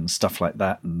Tree and stuff like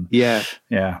that. And yeah.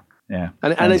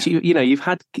 And as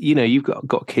you've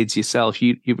got kids yourself,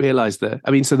 you realise that.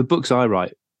 I mean, so the books I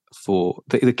write for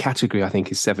the category I think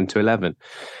is 7 to 11,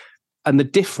 and the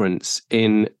difference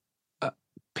in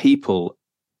people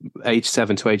age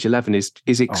 7 to age 11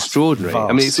 is extraordinary. Vast,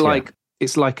 I mean,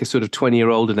 it's like a sort of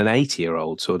 20-year-old and an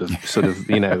 80-year-old sort of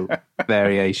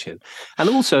variation. And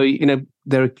also,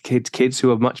 there are kids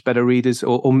who are much better readers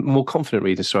or more confident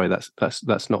readers. Sorry,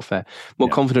 that's not fair. More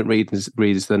confident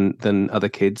readers than other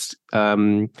kids.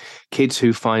 Kids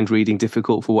who find reading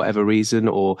difficult for whatever reason,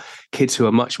 or kids who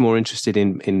are much more interested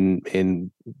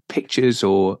in pictures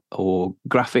or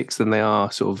graphics than they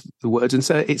are sort of the words. And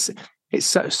so it's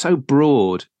so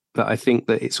broad that I think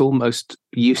that it's almost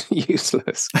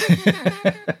useless.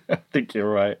 I think you're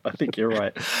right.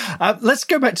 Let's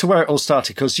go back to where it all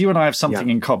started, because you and I have something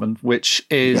in common, which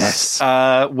is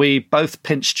we both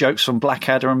pinched jokes from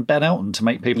Blackadder and Ben Elton to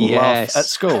make people laugh at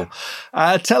school.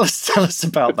 Tell us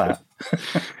about that.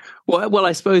 Well,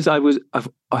 I suppose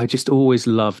I just always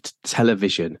loved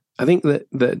television. I think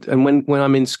that and when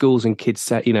I'm in schools and kids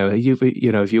say,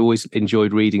 if you always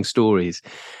enjoyed reading stories.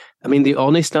 I mean, the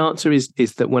honest answer is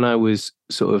that when I was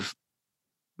sort of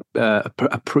a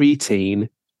preteen,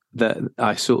 that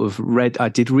I sort of I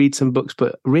did read some books,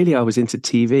 but really I was into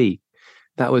TV.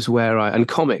 That was where and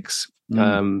comics.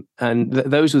 And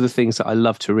those were the things that I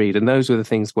loved to read. And those were the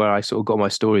things where I sort of got my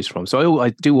stories from. So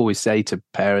I do always say to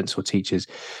parents or teachers,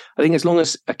 I think as long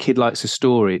as a kid likes a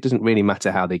story, it doesn't really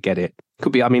matter how they get it.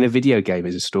 Could be, I mean, a video game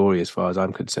is a story as far as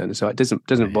I'm concerned. So it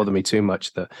doesn't bother me too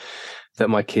much that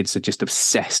my kids are just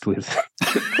obsessed with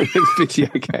video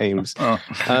games.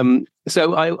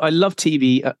 So I love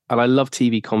TV and I love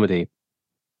TV comedy.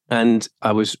 And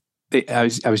I was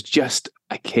just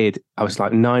a kid. I was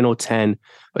like 9 or 10.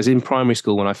 I was in primary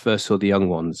school when I first saw The Young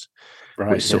Ones,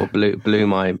 which sort of blew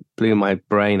my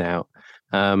brain out.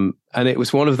 And it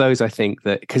was one of those, I think,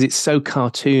 that because it's so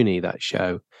cartoony, that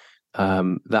show,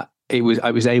 that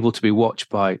I was able to be watched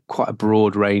by quite a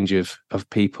broad range of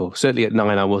people. Certainly at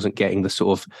 9, I wasn't getting the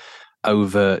sort of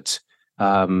overt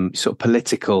sort of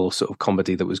political sort of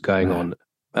comedy that was going on.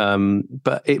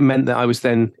 But it meant that it was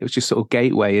just sort of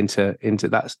gateway into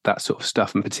that sort of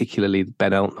stuff, and particularly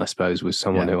Ben Elton, I suppose, was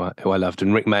someone who I loved,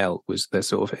 and Rick Mayall was the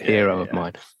sort of hero of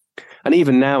mine. And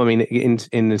even now, I mean,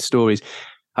 in the stories,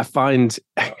 I find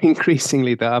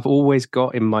increasingly that I've always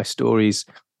got in my stories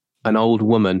an old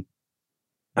woman,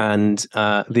 and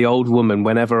the old woman,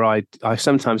 whenever I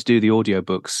sometimes do the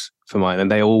audiobooks for mine,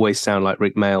 and they always sound like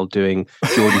Rick Mayall doing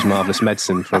Geordie's Marvellous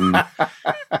Medicine from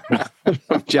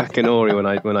Jack and Ori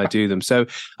when I do them. So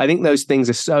I think those things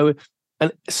are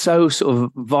so sort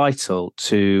of vital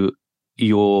to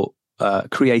your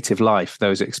creative life,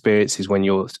 those experiences when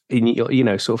you're in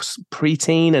your, sort of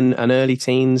preteen and early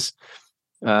teens.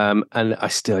 And I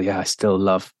still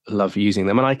love using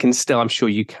them, and I'm sure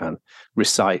you can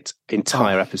recite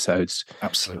entire episodes,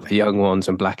 absolutely, The Young Ones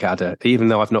and Blackadder, even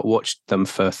though I've not watched them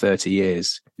for 30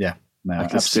 years. Yeah, no, I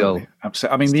can absolutely.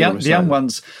 I mean, the Young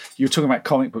Ones. You were talking about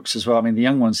comic books as well. I mean, The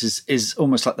Young Ones is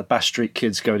almost like the Bash Street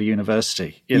Kids go to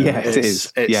university. It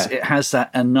is. It has that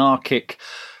anarchic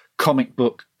comic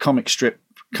strip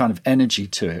kind of energy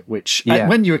to it, which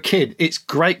when you're a kid, it's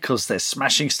great because they're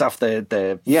smashing stuff, they're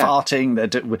farting,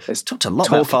 there's talked a lot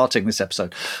about farting this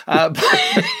episode,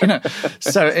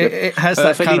 so it has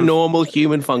that kind of normal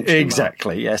human function.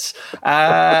 Exactly, yes.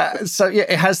 It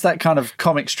has that kind of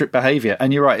comic strip behavior,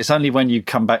 and you're right, it's only when you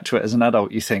come back to it as an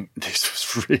adult you think this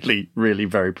was really, really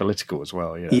very political as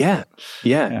well. Yeah.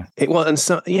 It was, and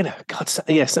so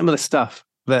some of the stuff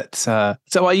that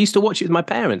so I used to watch it with my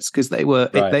parents because they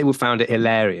found it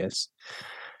hilarious,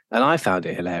 and I found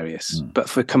it hilarious, but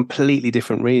for completely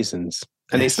different reasons.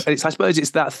 And it's I suppose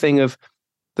it's that thing of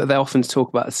that they often talk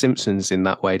about The Simpsons in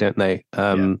that way, don't they?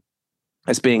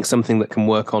 As being something that can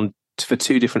work on for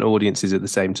two different audiences at the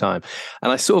same time.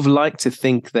 And I sort of like to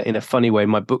think that in a funny way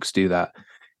my books do that.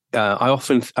 I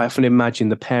often imagine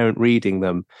the parent reading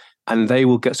them, and they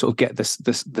will get the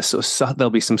sort of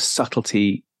there'll be some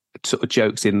subtlety sort of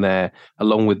jokes in there,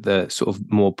 along with the sort of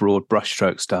more broad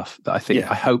brushstroke stuff that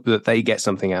I hope that they get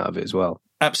something out of it as well.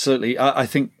 Absolutely. I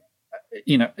think,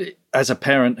 as a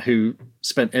parent who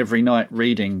spent every night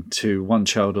reading to one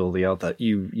child or the other,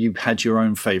 you had your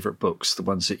own favourite books, the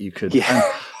ones that you could. Yeah. And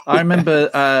I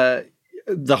remember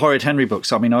the Horrid Henry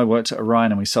books. I mean, I worked at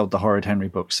Orion and we sold the Horrid Henry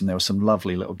books, and there were some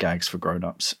lovely little gags for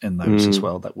grown-ups in those as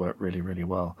well that worked really, really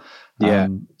well. Yeah.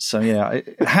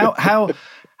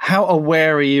 How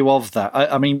aware are you of that?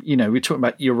 I mean, we're talking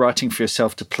about you're writing for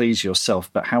yourself to please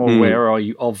yourself, but how aware are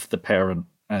you of the parent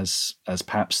as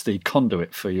perhaps the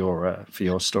conduit for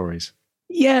your stories?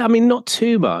 Yeah, I mean, not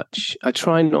too much. I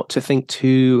try not to think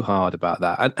too hard about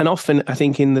that, and often I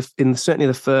think in certainly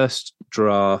the first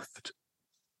draft,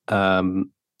 I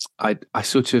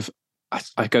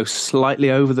go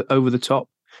slightly over the top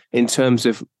in terms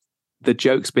of the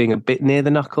jokes being a bit near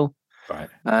the knuckle. Right.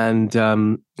 And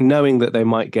knowing that they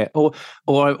might get, or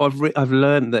I've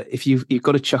learned that if you've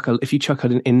got to chuck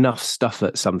enough stuff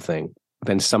at something,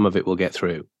 then some of it will get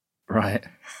through. Right.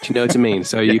 Do you know what I mean?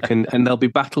 So you can, and there'll be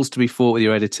battles to be fought with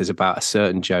your editors about a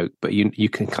certain joke, but you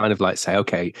can kind of like say,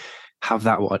 okay, have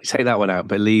that one, take that one out,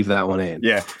 but leave that one in.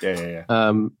 Yeah.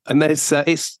 And there's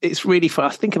it's really fun. I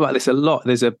think about this a lot.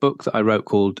 There's a book that I wrote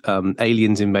called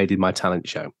Aliens Invaded My Talent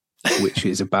Show, which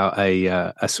is about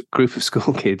a group of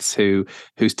school kids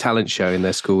whose talent show in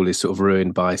their school is sort of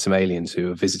ruined by some aliens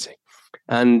who are visiting.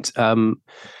 And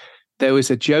there was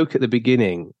a joke at the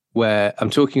beginning where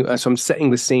I'm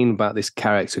setting the scene about this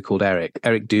character called Eric.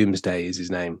 Eric Doomsday is his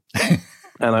name.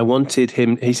 And I wanted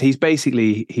him,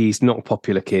 he's not a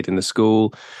popular kid in the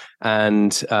school,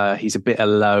 and he's a bit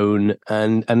alone.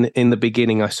 And in the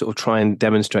beginning, I sort of try and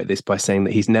demonstrate this by saying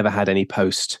that he's never had any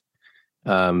post. He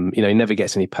never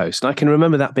gets any post. And I can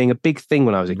remember that being a big thing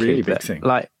when I was a really kid. Big thing.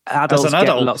 Like adults get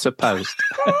lots of post.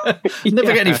 You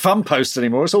never get any fun posts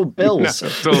anymore. It's all bills. No,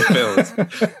 it's all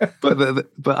bills.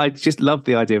 But I just love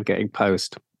the idea of getting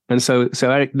post. And so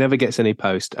Eric never gets any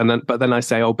post. But then I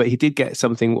say, but he did get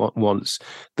something once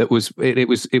that was it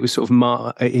was sort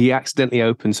of he accidentally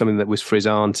opened something that was for his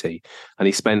auntie, and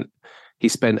he spent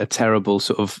a terrible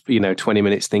sort of 20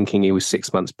 minutes thinking he was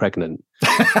 6 months pregnant,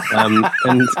 and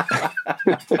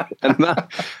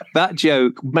that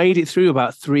joke made it through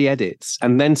about 3 edits,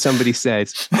 and then somebody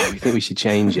said, we think we should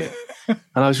change it, and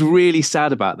I was really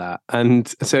sad about that.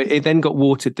 And so it then got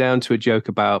watered down to a joke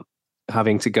about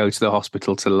having to go to the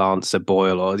hospital to lance a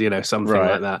boil or something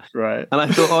like that. Right. And I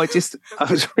thought, I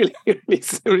was really, really,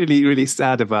 really, really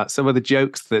sad about some of the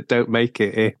jokes that don't make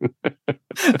it in.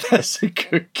 That's a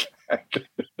good gag.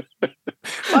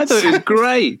 I thought it was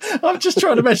great. I'm just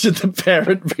trying to imagine the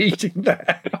parent reading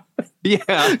that.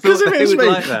 Yeah, because if it was me,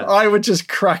 like that. I would just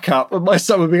crack up, and my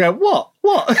son would be going, "What?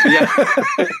 Yeah,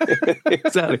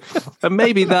 exactly. And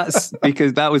maybe that's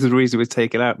because that was the reason it was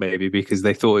taken out. Maybe because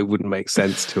they thought it wouldn't make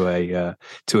sense to a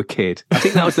kid. I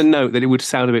think that was the note, that it would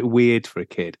sound a bit weird for a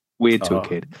kid. Weird to a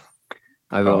kid.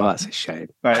 I thought, that's a shame.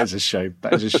 That is a shame.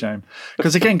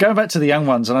 Because again, going back to the young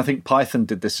ones, and I think Python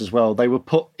did this as well, they would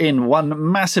put in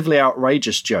one massively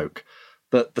outrageous joke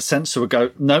that the censor would go,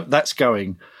 "No, that's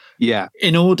going." Yeah.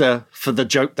 In order for the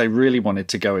joke they really wanted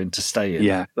to go in to stay in.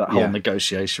 Yeah. That whole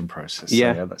negotiation process.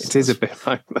 So, it is a bit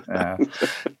like that.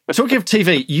 Talking of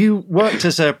TV, you worked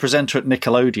as a presenter at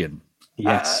Nickelodeon.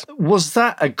 Yes. Was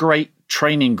that a great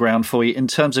training ground for you in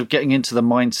terms of getting into the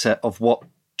mindset of what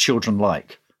children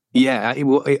like? Yeah,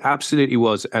 it absolutely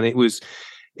was. And it was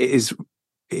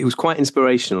quite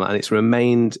inspirational, and it's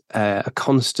remained a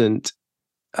constant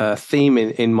theme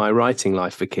in my writing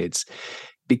life for kids.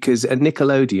 Because at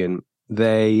Nickelodeon,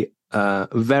 they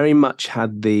very much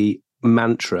had the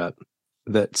mantra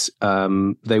that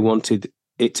they wanted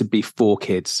it to be for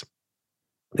kids.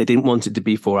 They didn't want it to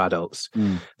be for adults.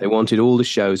 They wanted all the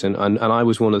shows, and I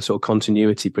was one of the sort of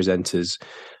continuity presenters,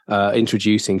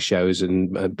 introducing shows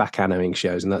and back animating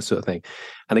shows and that sort of thing.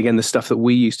 And again, the stuff that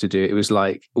we used to do, it was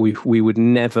like we would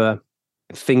never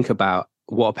think about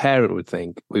what a parent would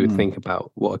think. We would think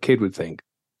about what a kid would think.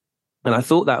 And I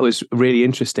thought that was really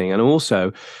interesting. And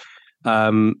also,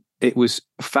 it was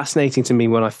fascinating to me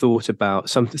when I thought about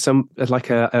some like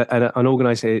an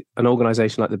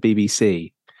organization like the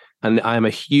BBC. And I am a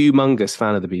humongous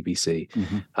fan of the BBC.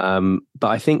 But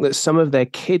I think that some of their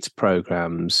kids'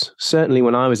 programs, certainly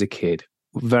when I was a kid,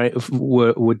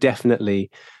 were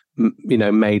definitely,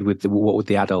 made with what would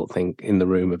the adult think in the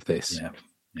room of this.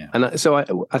 Yeah. And so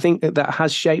I think that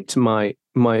has shaped my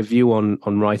view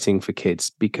on writing for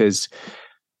kids, because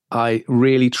I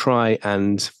really try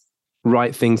and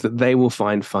write things that they will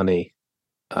find funny,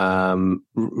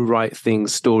 write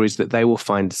stories that they will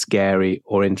find scary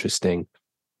or interesting,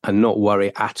 and not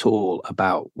worry at all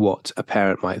about what a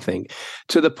parent might think,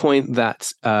 to the point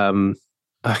that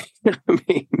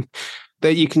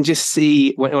that you can just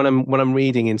see when I'm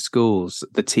reading in schools,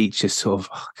 the teachers sort of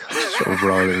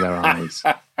rolling their eyes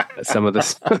at some of the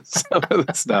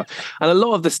stuff, and a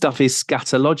lot of the stuff is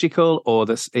scatological, or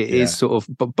is sort of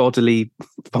bodily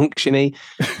functiony.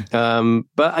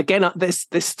 But again, I've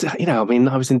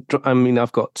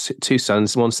got two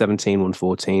sons, one's 17, one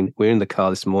 14. We're in the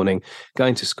car this morning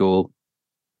going to school,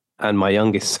 and my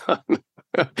youngest son,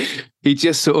 he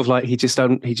just sort of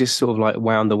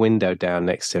wound the window down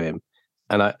next to him.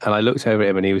 And I looked over at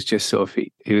him, and he was just sort of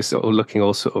looking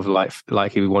all sort of like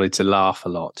he wanted to laugh a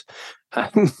lot,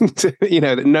 and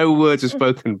that no words were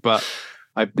spoken, but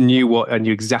I knew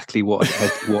exactly what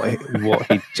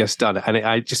he'd just done,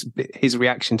 and his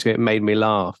reaction to it made me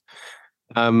laugh.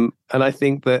 And I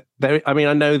think that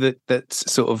I know that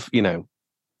sort of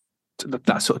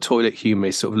that sort of toilet humor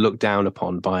is sort of looked down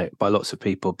upon by lots of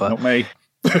people, but not me.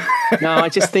 No, I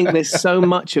just think there's so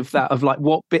much of that, of like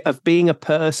what bit of being a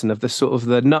person, of the sort of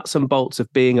the nuts and bolts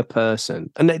of being a person,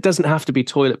 and it doesn't have to be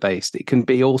toilet based. It can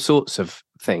be all sorts of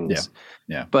things.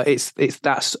 Yeah. But it's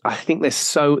I think there's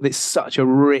such a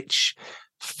rich,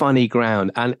 funny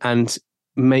ground, and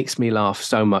makes me laugh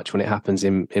so much when it happens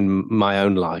in my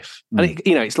own life. And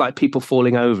it's like people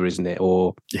falling over, isn't it?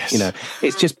 Or it's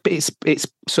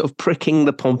sort of pricking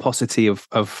the pomposity of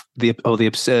the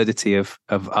absurdity of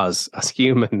us as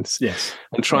humans. Yes.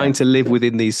 And trying to live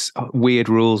within these weird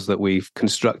rules that we've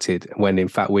constructed, when in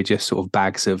fact we're just sort of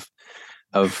bags of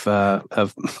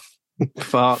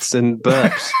farts and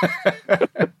burps.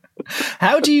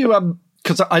 How do you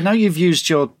because I know you've used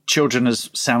your children as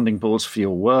sounding boards for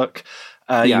your work.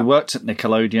 You worked at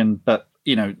Nickelodeon, but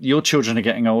your children are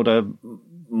getting older.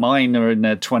 Mine are in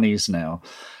their 20s now.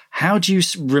 How do you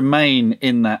remain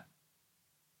in that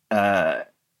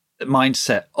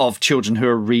mindset of children who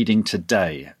are reading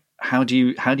today? How do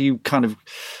you kind of,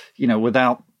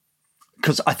 without?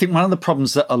 Because I think one of the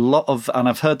problems that a lot of, and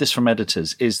I've heard this from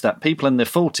editors, is that people in their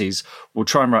 40s will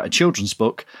try and write a children's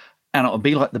book, and it'll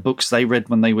be like the books they read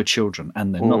when they were children,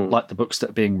 and they're not like the books that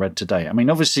are being read today. I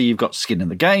mean, obviously, you've got skin in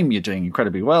the game. You're doing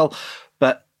incredibly well.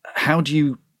 But how do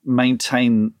you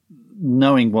maintain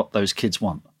knowing what those kids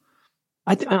want?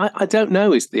 I don't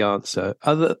know is the answer.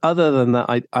 Other than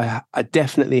that, I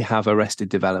definitely have Arrested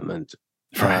Development.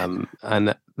 Right.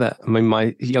 And that, I mean,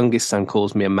 my youngest son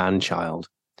calls me a man-child.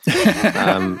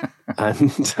 And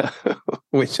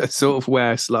which I sort of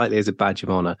wear slightly as a badge of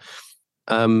honor.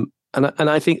 And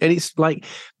I think, and it's like,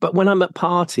 but when I'm at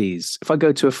parties, if I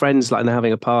go to a friend's and they're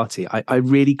having a party, I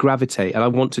really gravitate, and I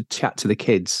want to chat to the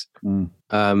kids. And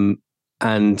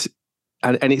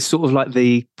and it's sort of like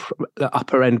the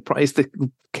upper end. It's the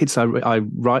kids I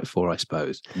write for, I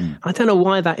suppose. I don't know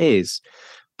why that is,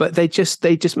 but they just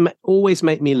always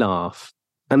make me laugh.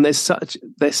 And there's such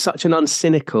an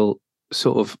uncynical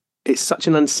sort of. It's such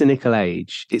an uncynical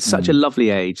age. It's such a lovely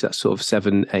age. That sort of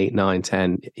 7, 8, 9,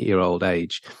 10-year-old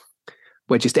age,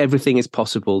 where just everything is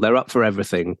possible. They're up for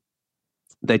everything.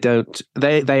 They do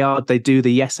the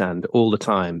yes and all the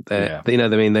time. You know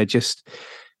what I mean? They're just,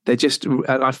 and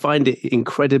I find it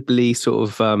incredibly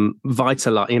sort of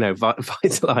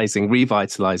revitalizing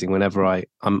whenever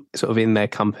I'm sort of in their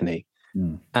company.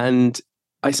 And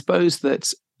I suppose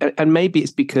that, and maybe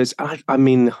it's because, I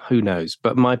mean, who knows,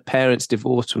 but my parents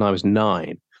divorced when I was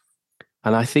 9.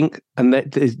 And I think, and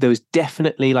there was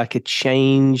definitely like a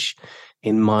change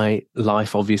in my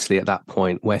life, obviously, at that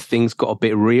point where things got a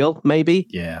bit real, maybe.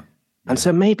 Yeah. And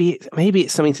so maybe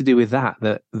it's something to do with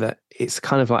that it's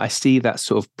kind of like I see that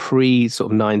sort of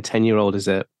sort of 9, 10-year-old as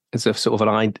a sort of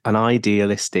an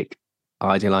idealistic,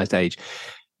 idealized age.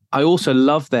 I also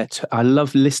love I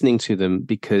love listening to them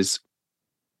because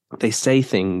they say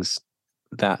things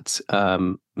that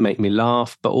make me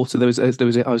laugh, but also I was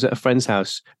at a friend's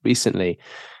house recently,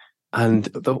 and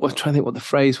I was trying to think what the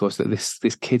phrase was that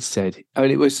this kid said. I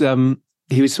mean, it was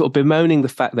he was sort of bemoaning the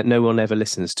fact that no one ever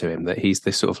listens to him, that he's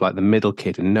this sort of like the middle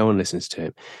kid and no one listens to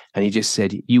him. And he just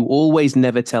said, "You always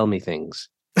never tell me things."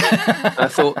 I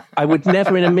thought I would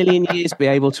never in a million years be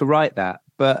able to write that,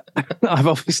 but I've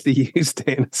obviously used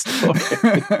it in a story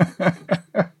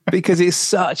because it's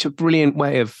such a brilliant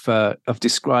way of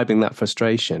describing that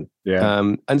frustration.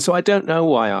 Yeah. And so I don't know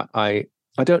why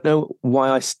I don't know why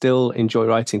I still enjoy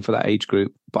writing for that age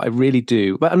group, but I really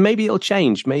do. And maybe it'll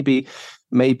change. Maybe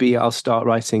I'll start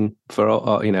writing for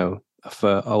older.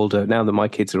 Now that my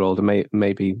kids are older,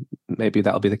 maybe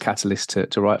that'll be the catalyst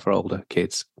to write for older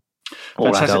kids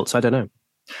or adults. I don't know.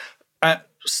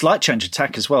 Slight change of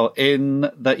tack as well,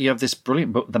 in that you have this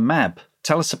brilliant book, The Mab.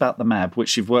 Tell us about The Mab,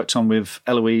 which you've worked on with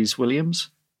Eloise Williams.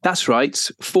 That's right.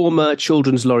 Former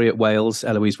Children's Laureate Wales,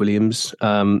 Eloise Williams.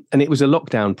 And it was a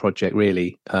lockdown project,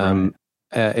 really.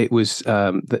 It was,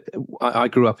 I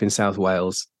grew up in South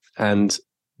Wales, and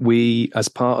we, as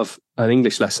part of an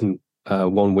English lesson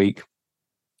one week,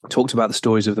 talked about the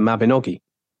stories of the Mabinogi,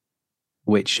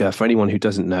 which, for anyone who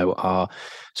doesn't know, are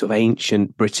sort of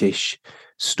ancient British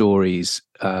stories.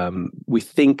 We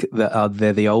think that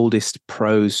they're the oldest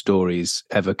prose stories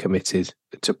ever committed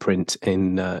to print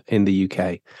in the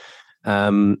UK.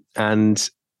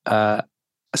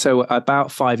 So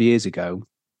about 5 years ago,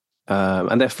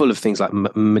 and they're full of things like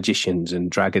magicians and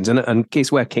dragons, and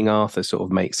it's where King Arthur sort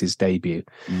of makes his debut.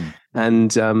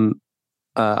 And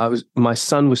my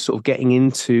son was sort of getting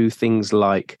into things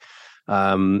like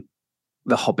The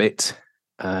Hobbit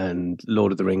and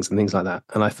Lord of the Rings and things like that.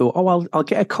 And I thought, I'll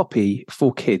get a copy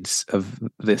for kids of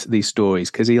these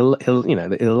stories because he'll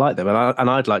like them, and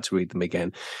I'd like to read them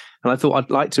again. And I thought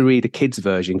I'd like to read a kid's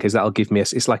version because that'll give me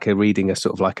it's like reading a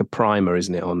sort of like a primer,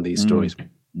 isn't it, on these stories?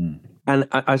 And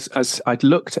as I'd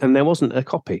looked, and there wasn't a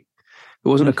copy.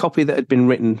 There wasn't a copy that had been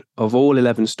written of all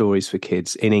 11 stories for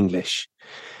kids in English.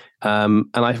 And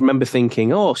I remember thinking,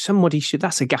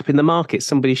 that's a gap in the market.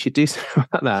 Somebody should do something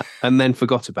about that. And then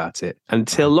forgot about it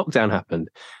until lockdown happened.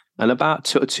 And about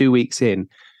 2 weeks in,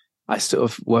 I sort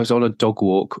of was on a dog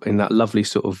walk in that lovely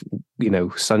sort of,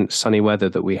 sunny weather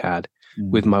that we had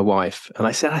with my wife. And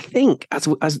I said, I think as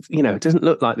it doesn't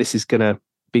look like this is going to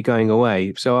be going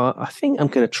away. So I think I'm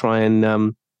going to try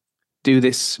and do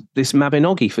this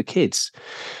Mabinogi for kids.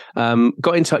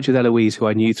 Got in touch with Eloise, who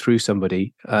I knew through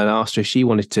somebody, and asked her if she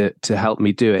wanted to help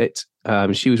me do it.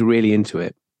 She was really into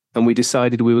it. And we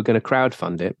decided we were going to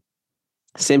crowdfund it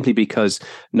simply because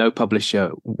no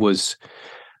publisher wanted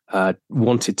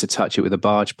to touch it with a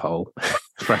barge pole,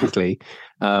 frankly,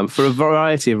 for a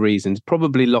variety of reasons.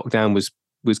 Probably lockdown was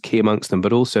key amongst them,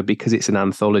 but also because it's an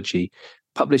anthology.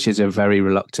 Publishers are very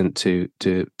reluctant to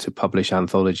publish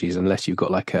anthologies unless you've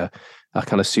got like a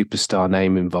kind of superstar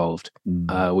name involved,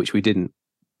 which we didn't.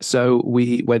 So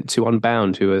we went to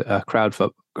Unbound, who are a crowd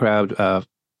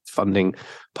funding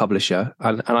publisher,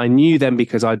 and I knew them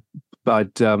because I'd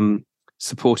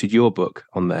supported your book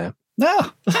on there.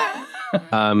 No.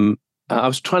 I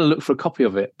was trying to look for a copy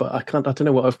of it, but I don't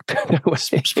know what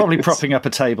it's probably propping up a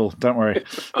table. Don't worry.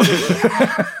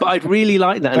 But I'd really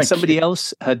like that, and somebody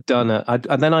else had done it.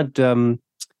 And then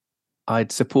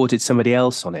I'd supported somebody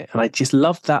else on it, and I just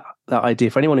loved that idea.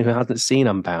 For anyone who hasn't seen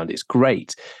Unbound, it's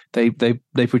great. They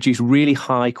produce really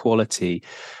high quality,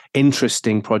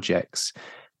 interesting projects,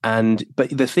 But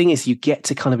the thing is, you get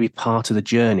to kind of be part of the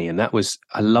journey, and that was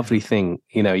a lovely thing.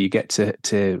 You get to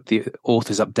the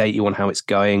authors update you on how it's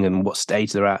going and what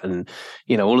stage they're at, and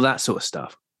all of that sort of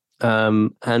stuff.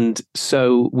 And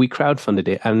so we crowdfunded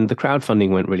it, and the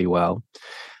crowdfunding went really well.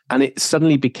 And it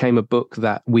suddenly became a book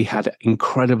that we had an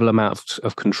incredible amount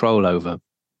of control over,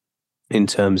 in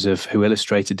terms of who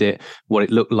illustrated it, what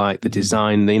it looked like, the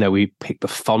design. We picked the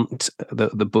font.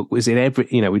 The book was in every.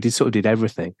 We did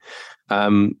everything.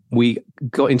 We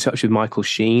got in touch with Michael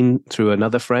Sheen through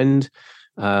another friend,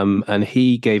 and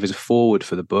he gave us a foreword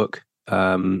for the book.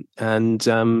 And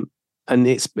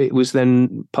it was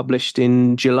then published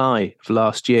in July of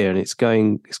last year, and it's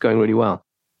going really well.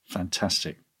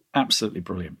 Fantastic, absolutely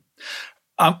brilliant.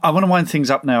 I want to wind things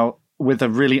up now with a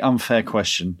really unfair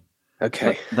question.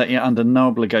 Okay, that you're under no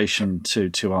obligation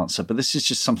to answer, but this is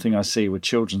just something I see with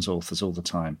children's authors all the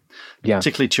time,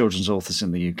 particularly children's authors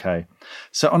in the UK.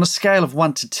 So, on a scale of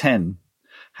 1 to 10,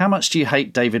 how much do you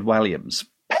hate David Walliams?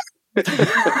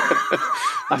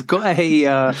 I've got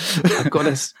a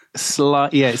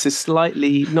slight, it's a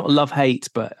slightly not love hate,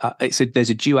 but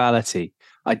there's a duality.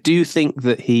 I do think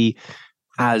that he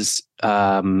has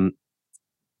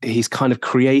he's kind of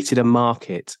created a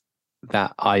market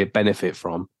that I benefit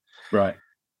from, right?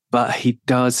 But he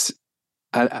does,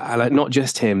 and not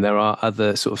just him. There are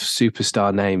other sort of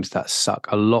superstar names that suck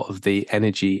a lot of the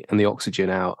energy and the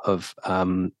oxygen out of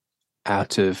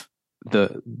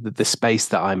the space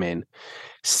that I'm in,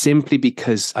 simply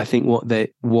because I think what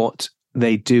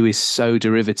they do is so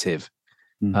derivative.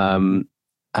 And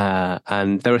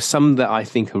there are some that I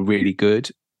think are really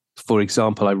good. For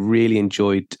example, I really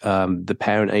enjoyed The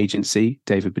Parent Agency,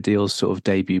 David Baddiel's sort of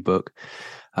debut book,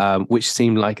 which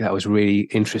seemed like that was really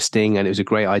interesting, and it was a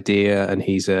great idea, and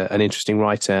he's an interesting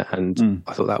writer, and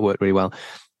I thought that worked really well.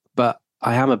 But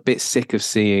I am a bit sick of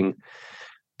seeing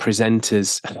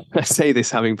presenters, I say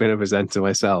this having been a presenter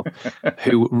myself,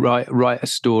 who write a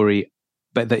story,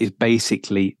 but that is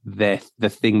basically the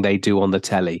thing they do on the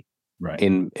telly, right,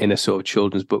 in a sort of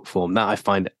children's book form. That I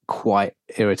find quite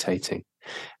irritating,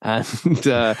 and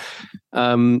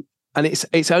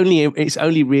it's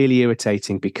only really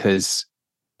irritating because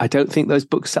I don't think those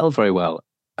books sell very well,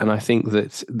 and I think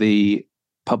that the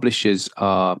publishers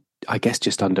are, I guess,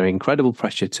 just under incredible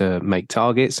pressure to make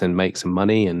targets and make some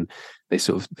money, and they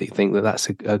think that that's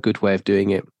a good way of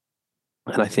doing it.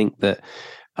 And I think that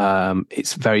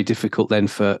it's very difficult then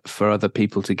for other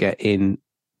people to get in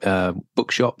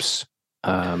bookshops.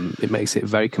 It makes it a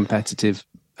very competitive,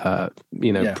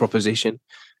 proposition.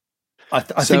 I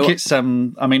think it's. I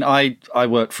mean, I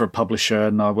worked for a publisher,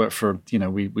 and I worked for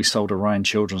we sold Orion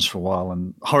Children's for a while,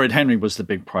 and Horrid Henry was the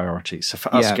big priority. So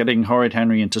for us, getting Horrid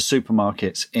Henry into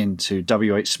supermarkets, into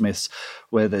WH Smith's,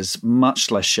 where there's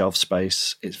much less shelf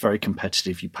space, it's very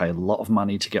competitive. You pay a lot of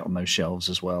money to get on those shelves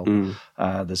as well.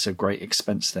 There's a great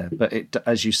expense there, but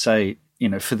as you say,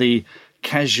 for the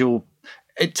casual,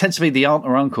 it tends to be the aunt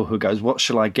or uncle who goes, "What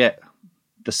shall I get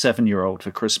the 7-year-old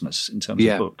for Christmas in terms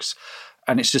of books?"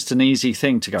 And it's just an easy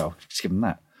thing to go, just give them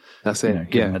that. That's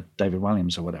it. Give them a David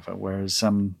Walliams or whatever. Whereas,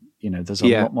 there's a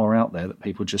lot more out there that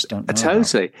people just don't know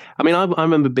Totally. about. I mean, I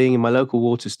remember being in my local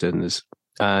Waterstones,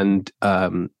 and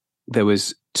there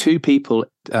was two people,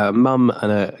 a mum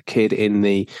and a kid, in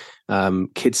the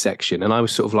kids section, and I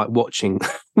was sort of like watching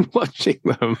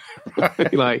them,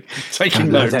 like taking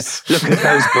notes. Look at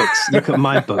those books. Look at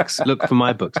my books. Look for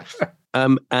my books.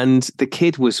 And the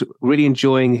kid was really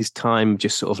enjoying his time,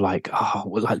 just sort of like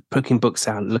picking books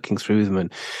out, looking through them,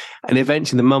 and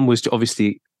eventually the mum was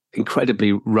obviously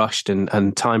incredibly rushed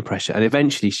and time pressure, and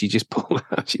eventually she just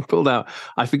pulled out,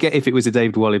 I forget if it was a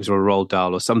David Walliams or a Roald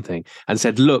Dahl or something, and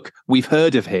said, "Look, we've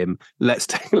heard of him. Let's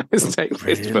take this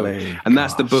book." And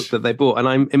that's the book that they bought. And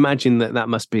I imagine that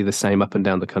must be the same up and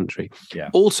down the country.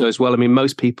 Also, as well, I mean,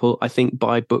 most people, I think,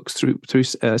 buy books through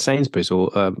Sainsbury's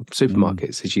or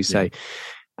supermarkets, as you say.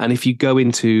 And if you go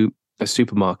into a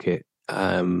supermarket,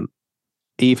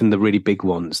 even the really big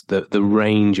ones, the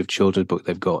range of children's book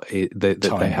they've got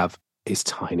that they have is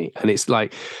tiny, and it's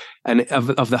like, and of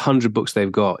the 100 books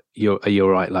they've got,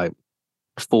 you're right, like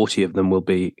 40 of them will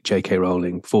be J.K.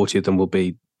 Rowling, 40 of them will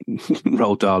be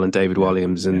Roald Dahl and David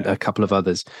Walliams and a couple of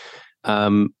others,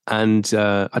 and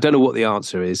I don't know what the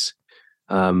answer is,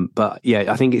 but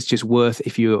I think it's just worth,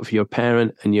 if you're a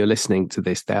parent and you're listening to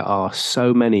this, there are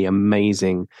so many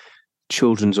amazing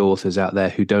children's authors out there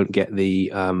who don't get the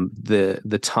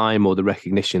time or the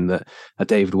recognition that a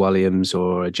David Walliams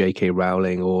or a J.K.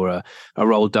 Rowling or a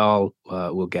Roald Dahl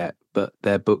will get, but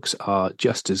their books are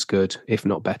just as good, if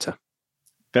not better.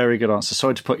 Very good answer.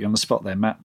 Sorry to put you on the spot there,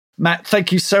 Matt. Matt,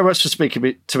 thank you so much for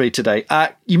speaking to me today.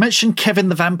 You mentioned Kevin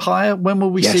the Vampire. When will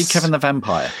we see Kevin the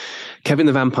Vampire? Kevin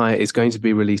the Vampire is going to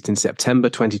be released in September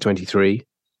 2023.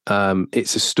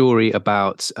 It's a story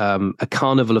about a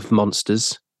carnival of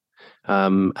monsters.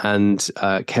 And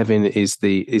Kevin is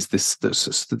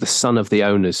the son of the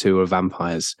owners who are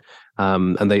vampires,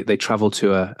 and they travel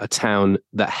to a town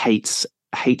that hates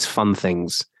fun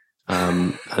things,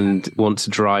 and want to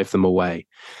drive them away.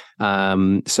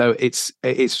 So it's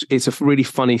a really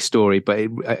funny story, but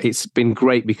it's been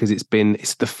great because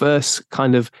it's the first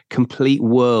kind of complete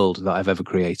world that I've ever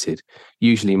created.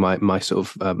 Usually my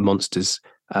sort of monsters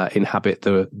inhabit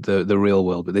the real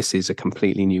world, but this is a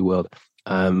completely new world.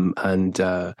 And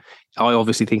I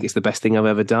obviously think it's the best thing I've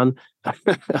ever done,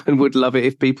 and would love it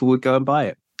if people would go and buy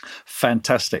it.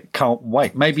 Fantastic. Can't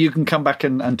wait. Maybe you can come back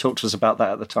and talk to us about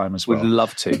that at the time as well. Would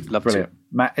love to. Brilliant.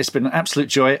 Matt, it's been an absolute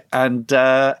joy, and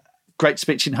great to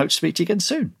speak to you, and hope to speak to you again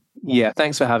soon. Yeah,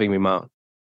 thanks for having me, Mark.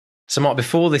 So, Mark,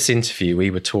 before this interview, we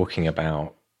were talking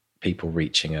about people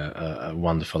reaching a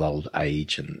wonderful old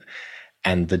age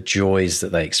and the joys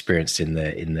that they experienced in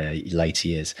their later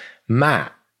years.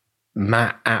 Matt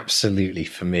absolutely,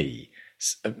 for me,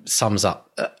 sums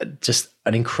up just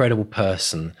an incredible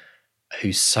person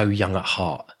who's so young at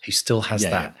heart, who still has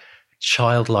that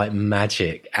childlike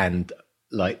magic and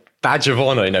like badge of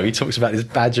honor. You know, he talks about this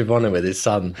badge of honor with his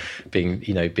son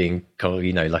being called,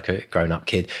 like a grown-up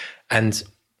kid. And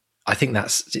I think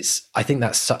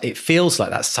it feels like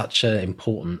that's such an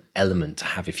important element to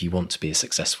have if you want to be a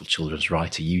successful children's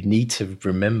writer. You need to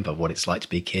remember what it's like to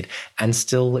be a kid and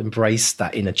still embrace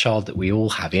that inner child that we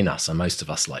all have in us. And most of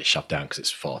us like shut down because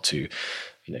it's far too,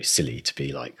 silly to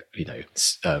be like,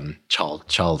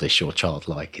 childish or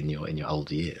childlike in your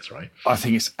older years, right? I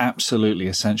think it's absolutely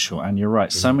essential. And you're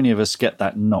right. So many of us get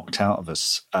that knocked out of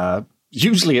us,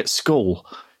 usually at school.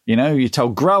 You're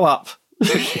told, grow up.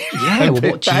 Well,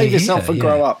 what do behave yourself and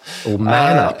grow up, or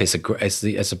man up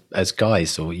as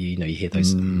guys, or you hear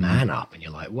those man up, and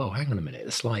you're like, whoa, hang on a minute,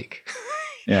 it's like,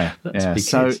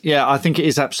 So I think it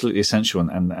is absolutely essential,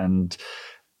 and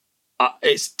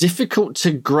it's difficult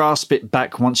to grasp it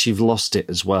back once you've lost it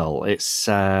as well. It's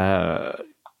once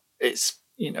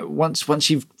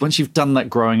you've done that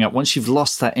growing up, once you've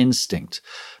lost that instinct,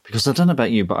 because I don't know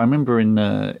about you, but I remember in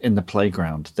the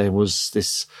playground there was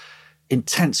this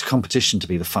intense competition to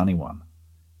be the funny one,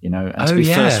 and to be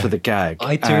first with a gag.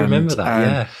 I do remember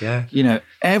that. Yeah.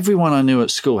 Everyone I knew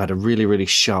at school had a really, really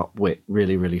sharp wit,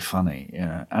 really, really funny.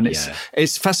 And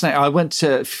it's fascinating. I went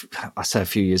to, I say a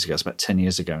few years ago, it's about 10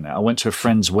 years ago now. I went to a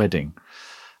friend's wedding,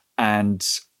 and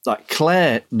like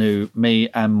Claire knew me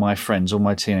and my friends, all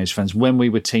my teenage friends, when we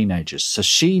were teenagers. So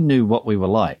she knew what we were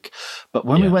like. But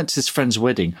when we went to this friend's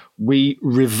wedding, we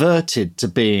reverted to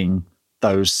being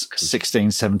those 16,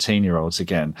 17-year-olds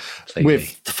again,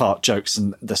 with the fart jokes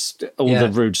and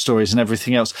the rude stories and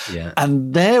everything else. Yeah.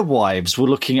 And their wives were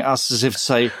looking at us as if to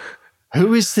say,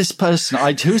 who is this person?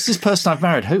 Who is this person I've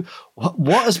married?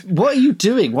 What are you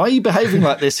doing? Why are you behaving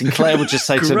like this? And Claire would just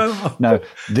say to them, no,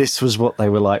 this was what they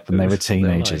were like when they were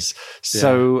teenagers.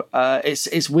 So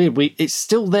it's weird. It's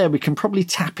still there. We can probably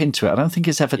tap into it. I don't think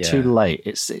it's ever too late.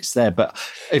 It's there. But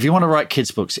if you want to write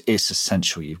kids' books, it's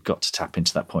essential. You've got to tap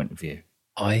into that point of view.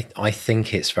 I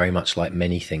think it's very much like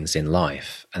many things in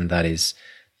life, and that is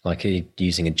like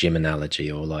using a gym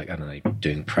analogy, or like, I don't know,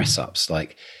 doing press-ups.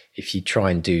 Like if you try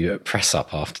and do a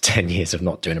press-up after 10 years of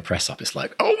not doing a press-up, it's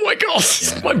like, oh my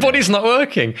gosh, my body's not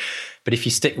working. But if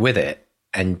you stick with it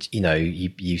and,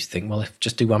 you think, well, if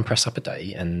just do one press-up a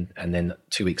day, and then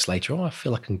 2 weeks later, I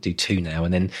feel like I can do 2 now.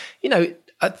 And then,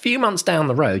 a few months down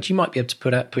the road, you might be able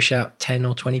to push out 10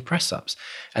 or 20 press-ups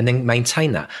and then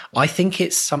maintain that. I think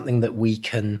it's something that we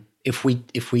can, if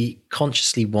we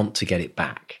consciously want to get it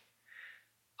back,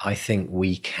 I think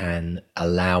we can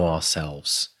allow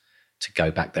ourselves to go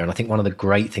back there. And I think one of the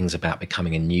great things about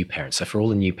becoming a new parent, so for all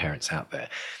the new parents out there,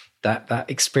 that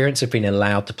experience of being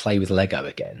allowed to play with Lego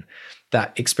again,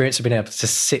 that experience of being able to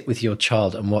sit with your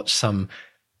child and watch some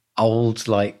old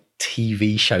like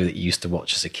TV show that you used to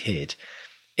watch as a kid,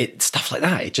 stuff like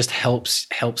that, it just helps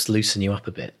loosen you up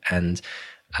a bit. And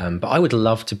but I would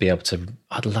love to be able to,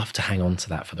 I'd love to hang on to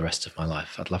that for the rest of my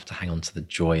life. I'd love to hang on to the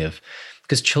joy of,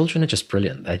 because children are just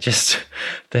brilliant. They're just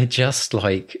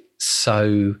like,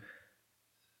 so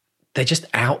they're just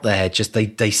out there. Just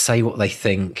they say what they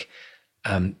think.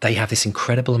 They have this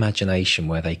incredible imagination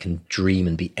where they can dream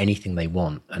and be anything they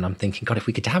want. And I'm thinking, God, if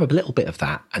we could have a little bit of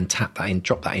that and tap that in,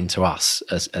 drop that into us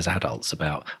as adults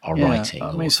about our writing.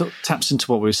 I mean, it sort of taps into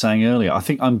what we were saying earlier. I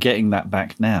think I'm getting that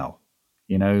back now.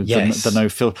 You know, yes. the no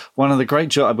filter. One of the great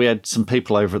joy, we had some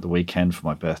people over at the weekend for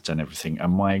my birthday and everything,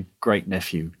 and my great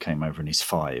nephew came over and he's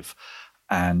 5,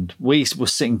 and we were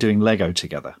sitting doing Lego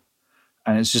together,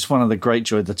 and it's just one of the great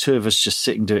joy. The two of us just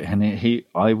sitting doing it, and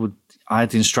I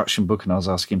had the instruction book and I was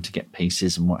asking him to get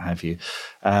pieces and what have you,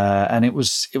 and it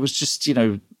was just, you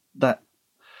know, that.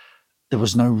 There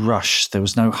was no rush. There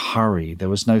was no hurry. There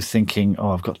was no thinking, oh,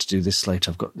 I've got to do this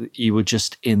later. You were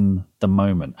just in the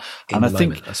moment. I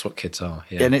think that's what kids are.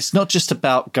 Yeah. And it's not just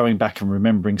about going back and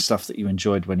remembering stuff that you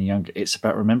enjoyed when you're younger. It's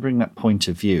about remembering that point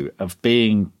of view of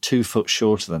being 2 foot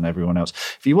shorter than everyone else.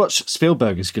 If you watch,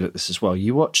 Spielberg is good at this as well.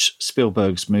 You watch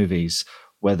Spielberg's movies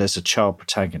where there's a child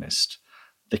protagonist,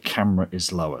 the camera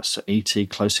is lower. So E.T.,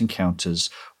 Close Encounters,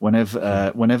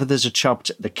 whenever there's a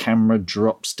child, the camera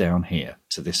drops down here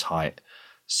to this height.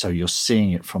 So you're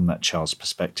seeing it from that child's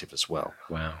perspective as well.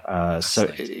 Wow.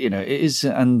 So, you know, it is,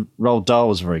 and Roald Dahl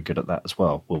was very good at that as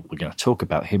well. We're going to talk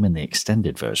about him in the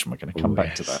extended version. We're going to come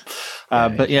back to that.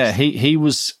 But yeah,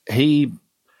 he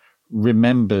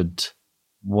remembered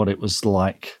what it was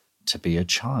like to be a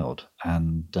child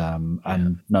and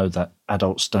know that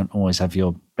adults don't always have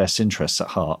your best interests at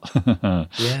heart.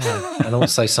 Yeah. And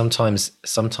also sometimes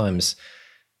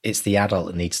it's the adult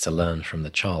that needs to learn from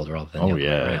the child rather than the other way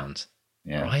around.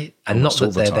 Yeah. Right. And not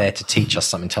that they're there to teach us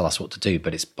something, tell us what to do,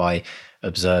 but it's by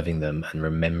observing them and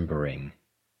remembering,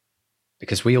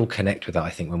 because we all connect with that. I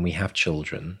think when we have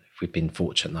children, if we've been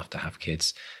fortunate enough to have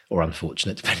kids, or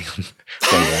unfortunate, depending on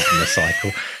where you're at in the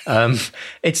cycle,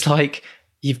 it's like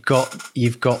you've got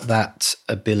that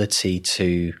ability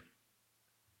to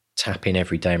tap in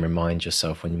every day and remind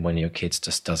yourself when one of your kids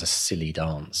just does a silly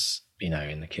dance, you know,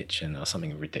 in the kitchen or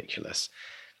something ridiculous.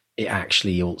 It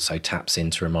actually also taps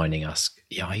into reminding us,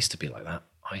 yeah, I used to be like that.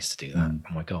 I used to do that.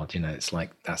 Oh my God, you know, it's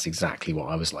like, that's exactly what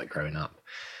I was like growing up.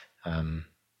 And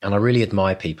I really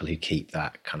admire people who keep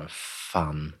that kind of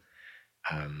fun,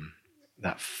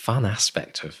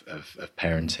 aspect of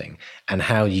parenting, and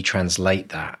how you translate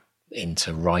that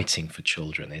into writing for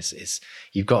children is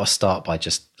you've got to start by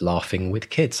just laughing with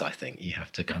kids. I think you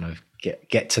have to kind of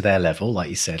get to their level, like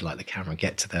you said, like the camera,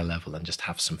 get to their level and just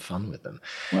have some fun with them.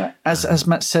 Well, as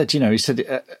Matt said, you know, he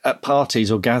said at parties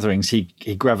or gatherings, he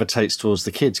gravitates towards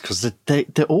the kids because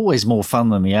they're always more fun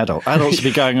than the adult. Adults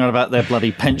will be going on about their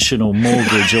bloody pension or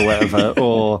mortgage or whatever,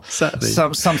 or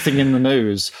something in the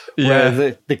news. Yeah.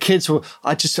 Where the kids were.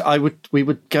 We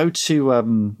would go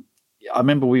to. I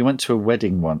remember we went to a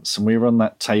wedding once and we were on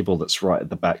that table that's right at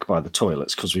the back by the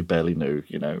toilets because we barely knew,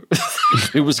 you know,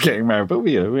 who was getting married, but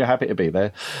we were happy to be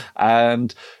there.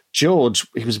 And George,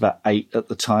 he was about 8 at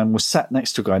the time, was sat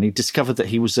next to a guy and he discovered that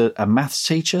he was a maths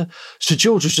teacher. So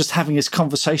George was just having his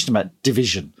conversation about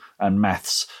division and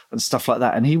maths and stuff like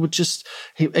that. And he would just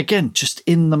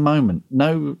in the moment,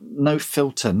 no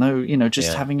filter,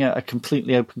 just having a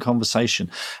completely open conversation.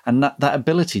 And that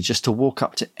ability just to walk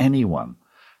up to anyone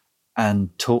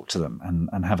and talk to them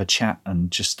and have a chat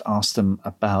and just ask them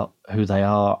about who they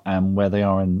are and where they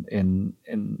are in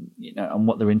you know, and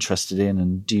what they're interested in,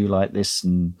 and do you like this,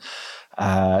 and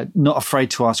not afraid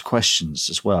to ask questions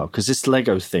as well, because this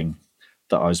Lego thing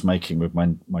that I was making with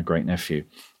my great nephew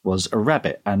was a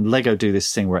rabbit, and Lego do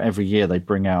this thing where every year they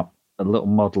bring out a little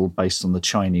model based on the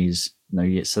Chinese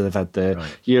year. So they've had the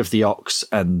year of the ox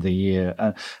and the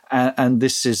year, and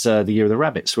this is the year of the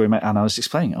rabbit. So and I was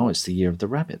explaining, it's the year of the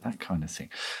rabbit, that kind of thing.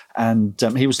 And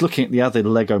he was looking at the other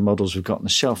Lego models we've got on the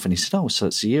shelf, and he said, so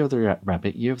it's the year of the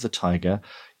rabbit, year of the tiger,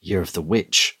 year of the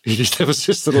witch. There was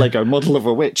just a Lego model of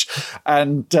a witch.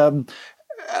 And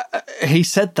he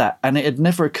said that, and it had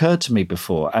never occurred to me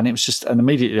before. And it was just, and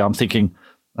immediately I'm thinking,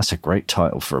 that's a great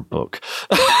title for a book.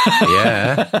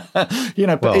 Yeah.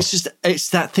 But it's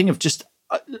that thing of just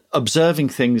observing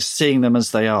things, seeing them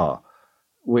as they are,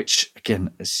 which again,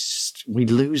 we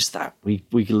lose that. We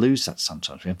lose that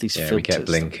sometimes. We have these filters. We get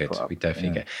blinkered. We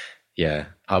definitely get. Yeah.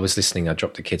 I was listening. I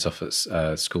dropped the kids off at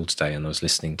school today, and I was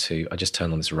listening to. I just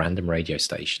turned on this random radio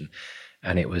station,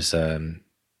 and it was a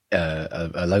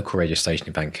local radio station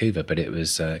in Vancouver, but it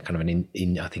was kind of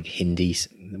I think Hindi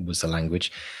was the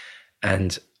language.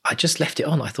 And I just left it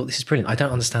on. I thought, this is brilliant. I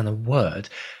don't understand a word,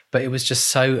 but it was just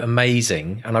so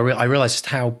amazing. And I realized just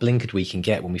how blinkered we can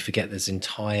get when we forget there's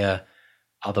entire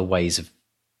other ways of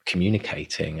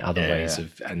communicating, other ways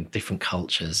of, and different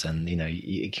cultures. And, you know,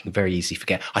 you can very easily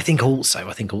forget. I think also,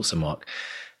 Mark,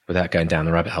 without going down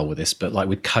the rabbit hole with this, but like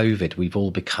with COVID, we've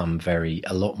all become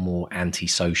a lot more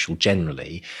antisocial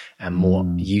generally, and more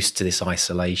used to this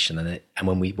isolation. And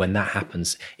when that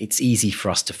happens, it's easy for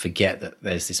us to forget that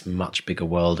there's this much bigger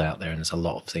world out there, and there's a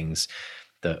lot of things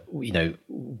that, you know,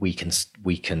 we can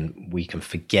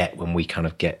forget when we kind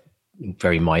of get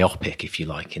very myopic, if you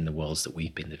like, in the worlds that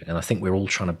we've been living. And I think we're all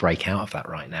trying to break out of that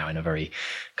right now in a very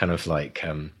kind of like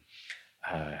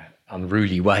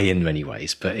unruly way in many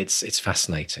ways, but it's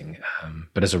fascinating.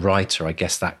 But as a writer, I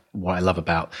guess that what I love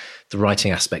about the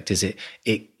writing aspect is it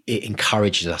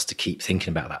encourages us to keep thinking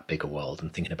about that bigger world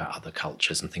and thinking about other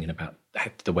cultures and thinking about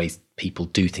the ways people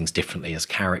do things differently as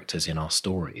characters in our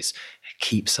stories. It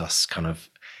keeps us kind of,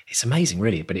 it's amazing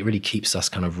really, but it really keeps us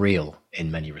kind of real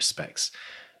in many respects.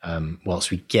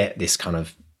 Whilst we get this kind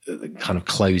of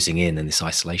closing in and this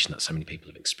isolation that so many people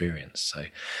have experienced. So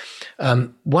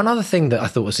one other thing that I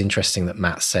thought was interesting that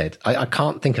Matt said, I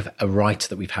can't think of a writer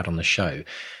that we've had on the show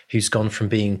who's gone from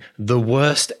being the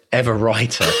worst ever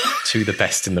writer to the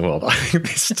best in the world. I think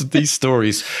these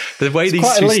stories, the way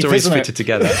these two stories fitted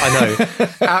together, I know,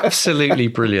 absolutely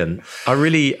brilliant.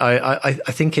 I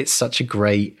think it's such a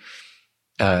great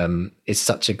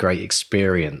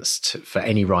experience for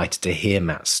any writer to hear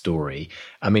Matt's story.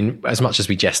 I mean, as much as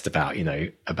we jest about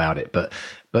it, but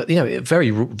very,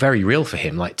 very real for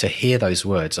him. Like to hear those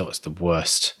words, it's the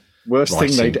worst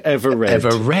thing they'd ever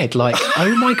read. Like,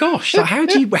 oh my gosh, like, how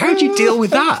do you deal with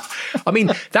that? I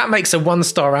mean, that makes a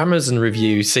 1-star Amazon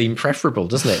review seem preferable,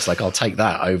 doesn't it? It's like, I'll take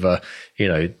that over,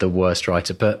 the worst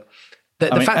writer. But the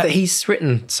fact that he's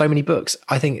written so many books,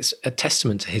 I think it's a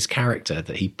testament to his character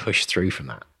that he pushed through from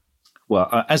that.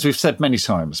 Well, as we've said many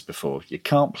times before, you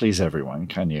can't please everyone,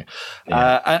 can you?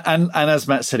 Yeah. And as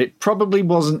Matt said, it probably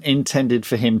wasn't intended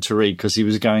for him to read because he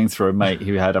was going through a mate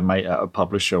who had a mate at a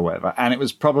publisher or whatever. And it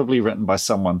was probably written by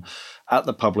someone at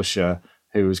the publisher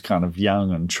who was kind of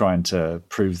young and trying to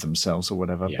prove themselves or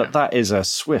whatever. Yeah. But that is a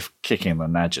swift kick in the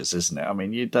nadgers, isn't it? I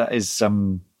mean, that is...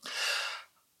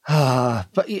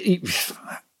 but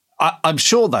I'm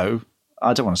sure, though,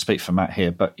 I don't want to speak for Matt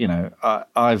here, but,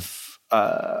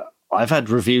 I've had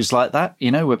reviews like that,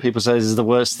 where people say this is the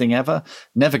worst thing ever.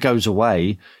 Never goes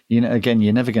away. Again,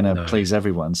 you're never going to please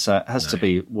everyone. So it has to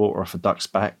be water off a duck's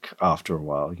back after a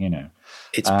while,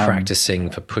 It's practicing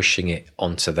for pushing it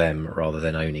onto them rather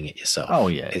than owning it yourself. Oh,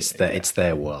 yeah. It's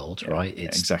their world, right?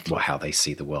 It's exactly how they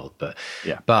see the world.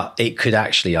 But it could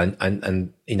actually,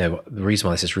 and the reason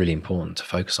why this is really important to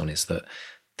focus on is that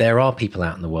there are people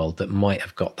out in the world that might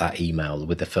have got that email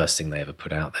with the first thing they ever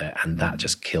put out there, and that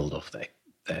just killed off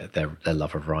their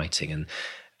love of writing,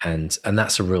 and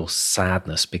that's a real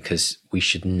sadness, because we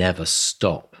should never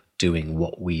stop doing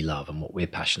what we love and what we're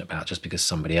passionate about just because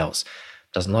somebody else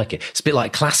doesn't like it. It's a bit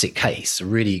like classic case, a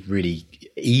really, really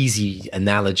easy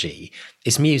analogy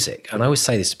is music. And I always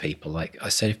say this to people, like I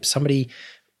said, if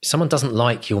someone doesn't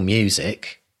like your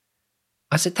music,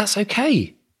 I said, that's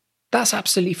okay. That's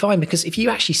absolutely fine. Because if you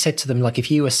actually said to them, like if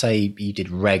you were, say you did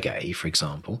reggae, for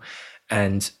example,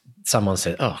 and someone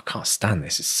said, oh, I can't stand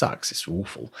this, it sucks, it's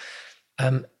awful.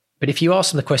 But if you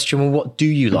ask them the question, well, what do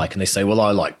you like? And they say, well, I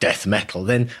like death metal.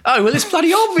 Then, oh, well, it's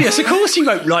bloody obvious. Of course you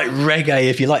won't like reggae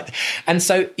if you like. And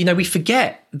so, we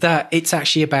forget that it's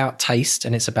actually about taste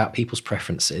and it's about people's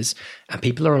preferences, and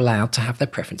people are allowed to have their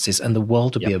preferences, and the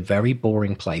world would be a very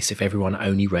boring place if everyone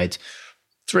only read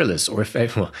thrillers, or if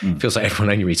everyone feels like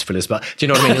everyone only reads thrillers, but do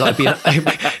you know what I mean? Like,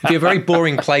 it'd be a very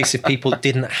boring place if people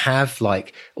didn't have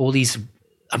like all these.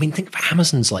 I mean, think of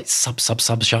Amazon's like sub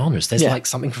genres. There's like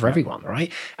something for everyone,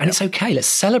 right? And it's okay. Let's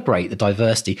celebrate the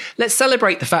diversity. Let's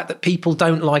celebrate the fact that people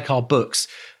don't like our books.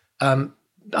 I know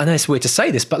it's weird to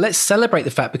say this, but let's celebrate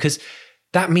the fact, because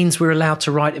that means we're allowed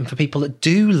to write them for people that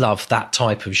do love that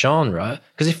type of genre.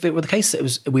 Because if it were the case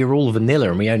that we were all vanilla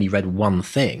and we only read one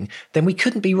thing, then we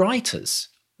couldn't be writers.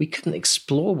 We couldn't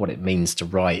explore what it means to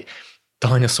write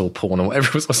dinosaur porn or whatever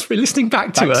it was. I was listening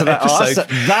back to that episode.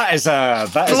 That is a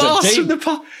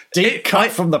deep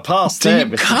cut from the past.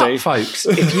 Deep cut, folks.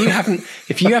 If you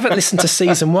haven't listened to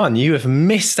season 1, you have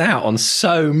missed out on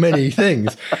so many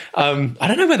things. I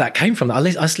don't know where that came from. I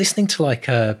was listening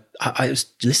to I was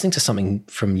listening to something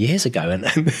from years ago, and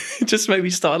it just made me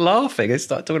start laughing. I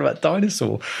started talking about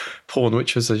dinosaur porn,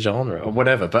 which was a genre or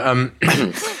whatever. But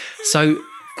so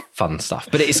fun stuff.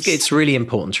 But it's really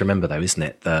important to remember, though, isn't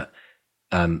it, that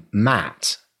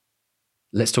Matt,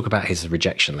 let's talk about his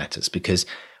rejection letters, because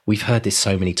we've heard this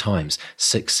so many times.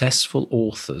 Successful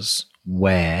authors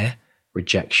wear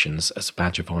rejections as a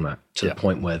badge of honor to the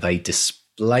point where they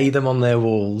display them on their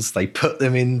walls. They put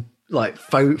them in like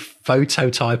photo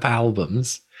type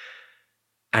albums,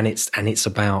 and it's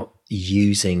about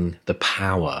using the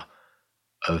power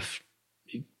of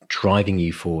driving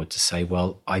you forward to say,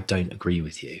 well, I don't agree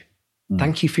with you.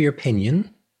 Thank you for your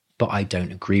opinion, but I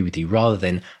don't agree with you, rather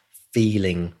than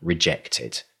feeling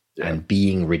rejected and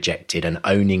being rejected and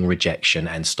owning rejection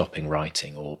and stopping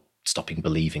writing or stopping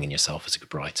believing in yourself as a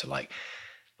good writer. Like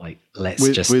Like, let's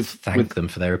thank them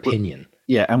for their opinion.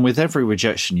 Yeah, and with every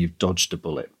rejection, you've dodged a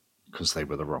bullet because they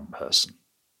were the wrong person.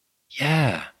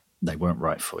 Yeah. They weren't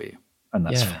right for you, and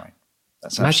that's fine.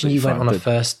 That's Imagine you went fine. on a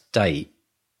first date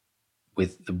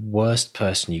with the worst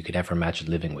person you could ever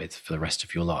imagine living with for the rest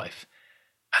of your life,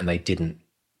 and they didn't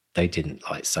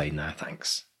like say no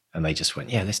thanks, and they just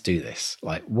went, yeah, let's do this.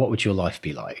 Like, what would your life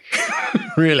be like?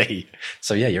 Really?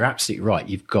 So yeah, you're absolutely right.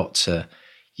 You've got to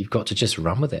just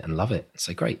run with it and love it and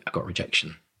say, great, I got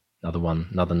rejection.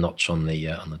 Another notch on the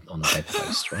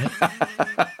bedpost, right?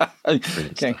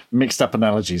 Okay, mixed up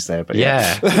analogies there, but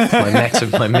yeah.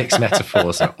 My mixed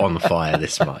metaphors are on fire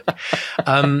this much.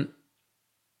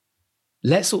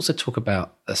 Let's also talk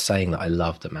about a saying that I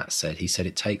love that Matt said. He said,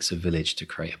 it takes a village to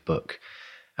create a book.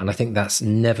 And I think that's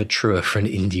never truer for an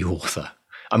indie author.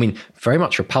 I mean, very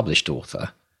much a published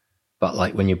author, but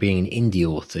like when you're being an indie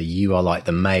author, you are like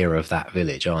the mayor of that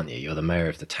village, aren't you? You're the mayor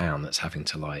of the town that's having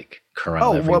to like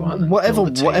corral everyone.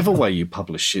 Whatever way you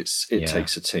publish, it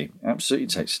takes a team. Absolutely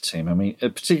takes a team. I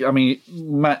mean,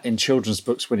 Matt, in children's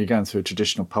books, when you're going through a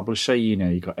traditional publisher,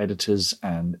 you've got editors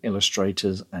and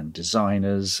illustrators and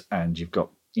designers, and you've got,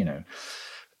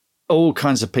 all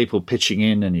kinds of people pitching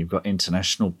in, and you've got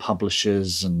international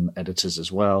publishers and editors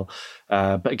as well.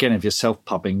 But again, if you're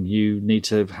self-pubbing, you need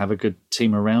to have a good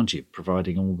team around you,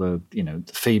 providing all the, the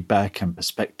feedback and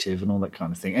perspective and all that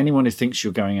kind of thing. Anyone who thinks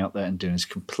you're going out there and doing this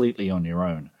completely on your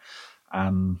own,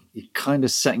 you're kind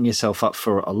of setting yourself up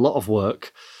for a lot of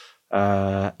work.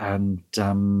 You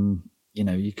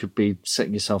could be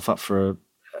setting yourself up for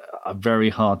a very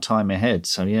hard time ahead.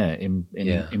 So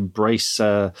embrace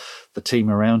the team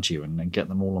around you and get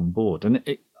them all on board. And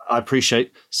I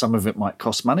appreciate some of it might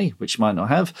cost money, which might not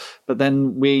have, but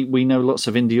then we know lots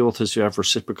of indie authors who have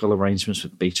reciprocal arrangements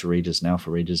with beta readers and alpha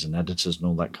readers and editors and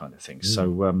all that kind of thing.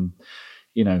 So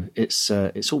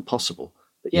it's all possible.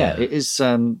 But it is.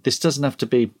 This doesn't have to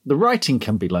be. The writing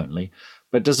can be lonely,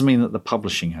 but it doesn't mean that the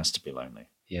publishing has to be lonely.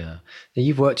 Yeah. Now,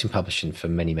 you've worked in publishing for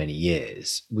many, many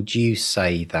years. Would you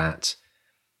say that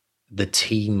the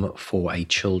team for a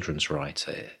children's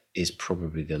writer is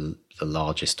probably the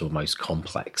largest or most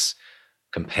complex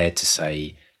compared to,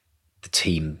 say, the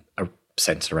team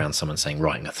centered around someone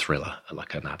writing a thriller,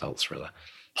 like an adult thriller?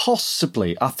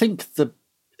 Possibly. I think the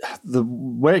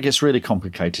where it gets really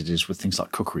complicated is with things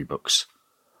like cookery books,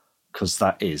 because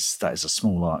that is a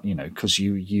small art, because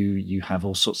you have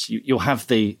all sorts. You'll have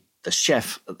the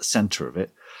chef at the center of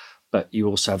it, but you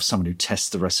also have someone who tests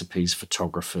the recipes,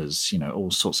 photographers,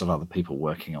 all sorts of other people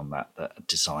working on that are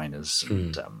designers,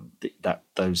 and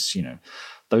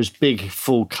those big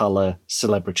full color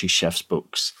celebrity chefs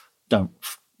books don't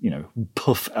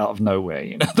puff out of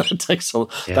nowhere. That takes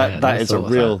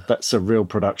that's a real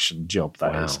production job.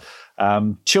 That is.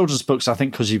 Children's books, I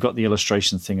think, because you've got the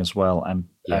illustration thing as well,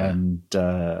 and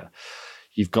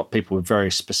you've got people with very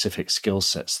specific skill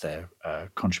sets there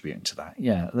contributing to that.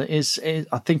 Yeah, there is.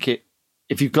 I think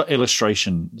if you've got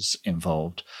illustrations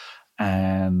involved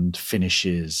and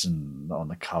finishes and on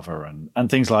the cover and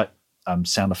things like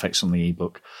sound effects on the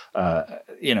ebook,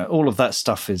 all of that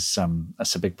stuff is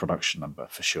that's a big production number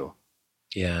for sure.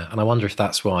 Yeah, and I wonder if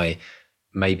that's why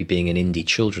maybe being an indie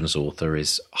children's author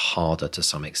is harder to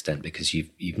some extent, because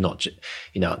you've not,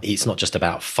 it's not just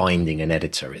about finding an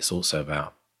editor; it's also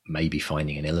about maybe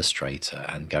finding an illustrator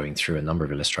and going through a number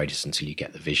of illustrators until you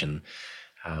get the vision.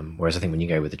 Whereas I think when you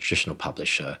go with a traditional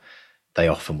publisher, they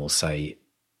often will say,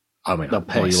 my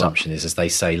assumption is they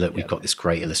say, look, we've got this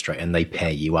great illustrator, and they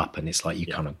pair you up, and it's like you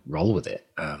kind of roll with it.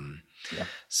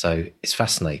 So it's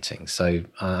fascinating. So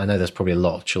I know there's probably a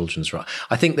lot of children's.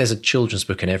 I think there's a children's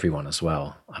book in everyone as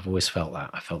well. I've always felt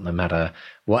that. I felt no matter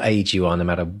what age you are, no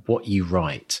matter what you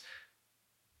write,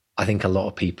 I think a lot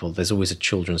of people, there's always a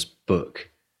children's book.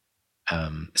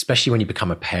 Especially when you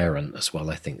become a parent as well,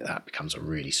 I think that becomes a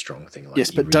really strong thing. Like, yes,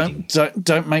 but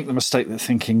don't make the mistake of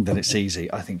thinking that it's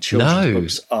easy. I think children's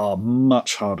books are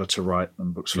much harder to write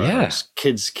than books for adults.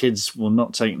 Kids will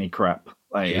not take any crap.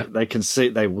 They can see.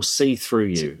 They will see through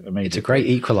you. It's a great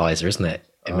equalizer, isn't it?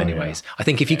 In many ways, I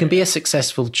think if you can be a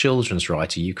successful children's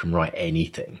writer, you can write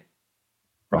anything,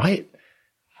 right?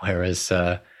 Whereas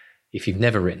if you've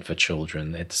never written for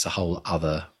children, it's a whole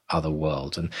other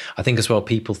world. And I think as well,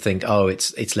 people think,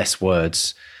 it's less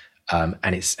words, and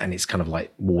it's kind of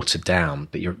like watered down,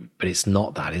 but it's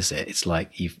not that, is it? It's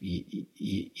like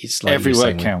it's like every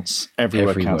word counts. Every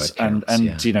word counts. And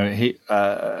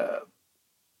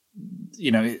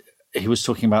he was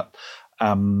talking about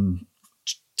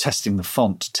testing the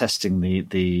font, testing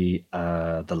the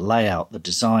layout, the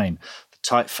design, the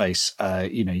typeface.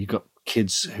 You've got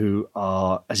kids who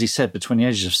are, as he said, between the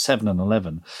ages of 7 and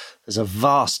 11. There's a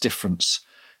vast difference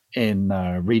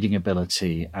reading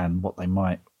ability and what they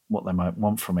might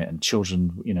want from it. And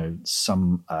children,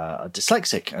 some are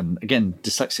dyslexic, and again,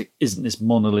 dyslexic isn't this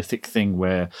monolithic thing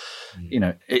where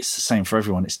it's the same for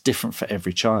everyone. It's different for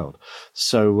every child.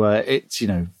 So it's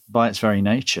by its very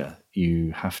nature,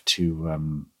 you have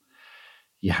to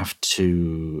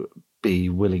be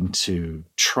willing to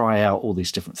try out all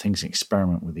these different things and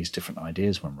experiment with these different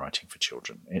ideas when writing for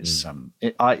children. It's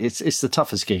it's the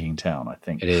toughest gig in town, I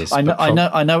think. It is. I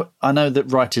know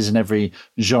that writers in every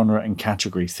genre and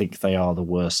category think they are the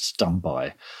worst done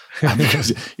by.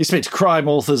 Because you speak to crime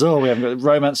authors, we haven't got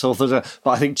romance authors,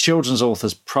 but I think children's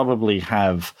authors probably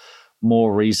have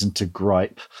more reason to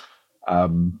gripe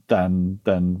than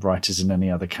writers in any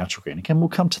other category. And again, we'll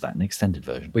come to that in the extended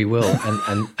version. We will.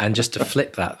 And just to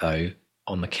flip that, though,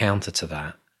 on the counter to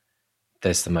that,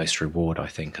 there's the most reward, I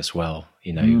think, as well.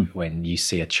 When you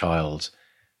see a child's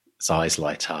eyes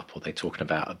light up, or they're talking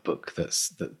about a book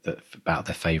that's about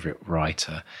their favourite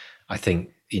writer, I think,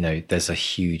 there's a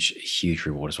huge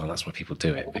reward as well. That's why people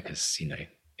do it, because,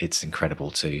 it's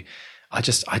incredible to... I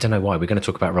don't know why. We're going to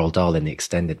talk about Roald Dahl in the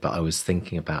extended, but I was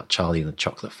thinking about Charlie and the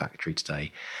Chocolate Factory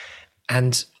today.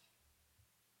 And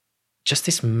just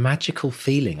this magical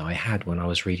feeling I had when I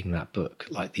was reading that book,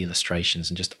 like the illustrations,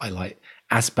 and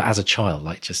as a child,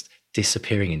 like just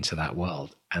disappearing into that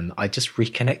world. And I just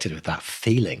reconnected with that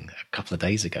feeling a couple of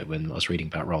days ago when I was reading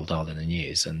about Roald Dahl in the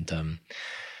news. And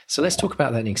so let's talk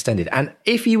about that in the extended. And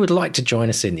if you would like to join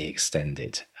us in the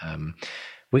extended,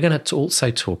 we're going to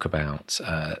also talk about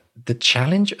the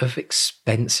challenge of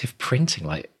expensive printing,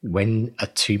 like when are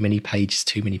too many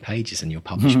pages in your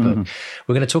published book.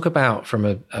 We're going to talk about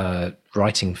from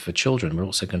writing for children. We're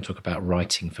also going to talk about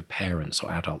writing for parents or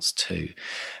adults too.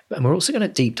 And we're also going to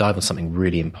deep dive on something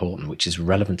really important, which is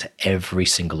relevant to every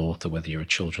single author, whether you're a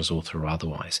children's author or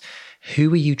otherwise.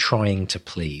 Who are you trying to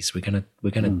please? We're going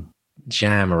to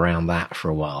jam around that for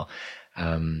a while.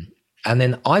 And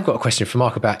then I've got a question for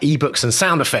Mark about ebooks and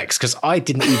sound effects, because I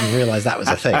didn't even realize that was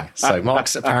a thing. So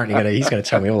Mark's apparently he's going to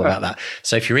tell me all about that.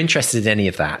 So if you're interested in any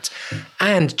of that,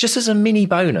 and just as a mini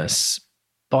bonus,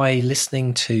 by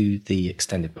listening to the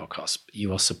extended podcast,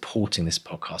 you are supporting this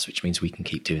podcast, which means we can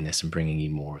keep doing this and bringing you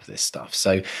more of this stuff.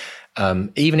 So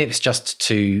even if it's just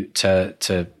to help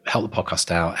the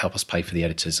podcast out, help us pay for the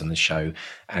editors and the show,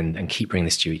 and keep bringing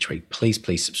this to you each week, please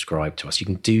subscribe to us. You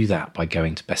can do that by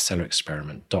going to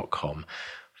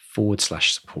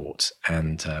bestsellerexperiment.com/support.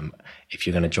 And if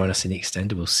you're going to join us in the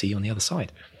extended, we'll see you on the other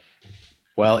side.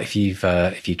 Well, if you've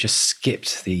just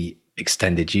skipped the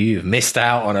extended, you've missed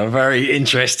out on a very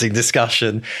interesting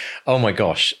discussion. Oh my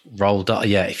gosh, Roald Dahl.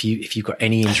 Yeah, if you've got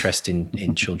any interest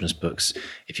in children's books,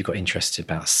 if you've got interest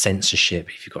about censorship,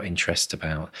 if you've got interest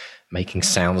about making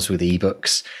sounds with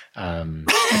ebooks, the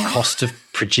cost of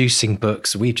producing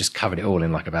books, we've just covered it all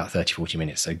in like about 30-40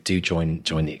 minutes. So do join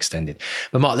the extended.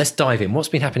 But Mark, let's dive in. What's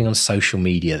been happening on social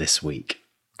media this week?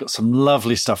 Got some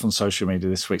lovely stuff on social media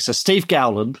this week. So Steve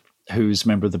Gowland, who's a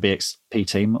member of the BXP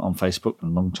team on Facebook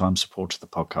and a long-time supporter of the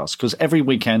podcast, because every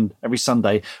weekend, every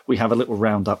Sunday, we have a little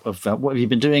roundup of what have you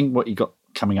been doing, what you got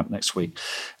coming up next week.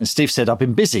 And Steve said, I've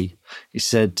been busy. He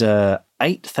said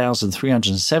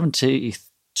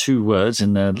 8,372 words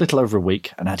in a little over a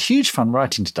week, and had huge fun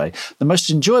writing today. The most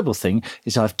enjoyable thing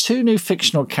is I have 2 new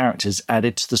fictional characters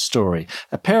added to the story,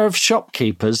 a pair of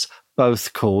shopkeepers,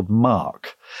 both called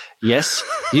Mark. Yes,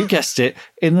 you guessed it.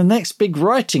 In the next big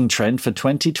writing trend for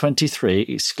 2023,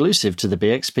 exclusive to the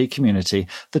BXP community,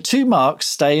 the 2 Marks,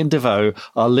 Stay and DeVoe,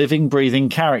 are living, breathing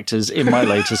characters in my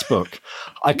latest book.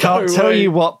 I can't tell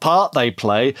you what part they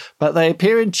play, but they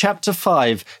appear in Chapter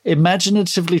 5,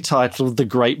 imaginatively titled The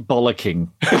Great Bollocking.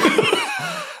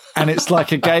 And it's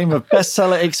like a game of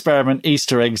bestseller experiment,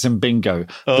 Easter eggs, and bingo.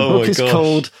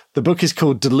 The book is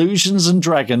called Delusions and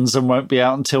Dragons and won't be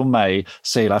out until May,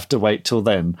 so you'll have to wait till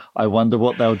then. I wonder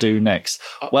what they'll do next.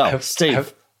 Well,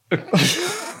 Steve,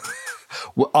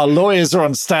 our lawyers are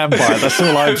on standby. That's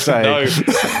all I'm saying. No,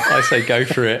 I say go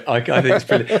for it. I think it's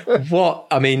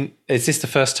brilliant. Is this the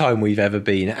first time we've ever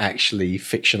been actually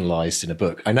fictionalized in a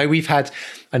book? I know we've had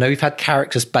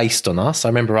characters based on us. I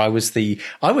remember I was the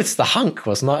hunk,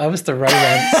 wasn't I? I was the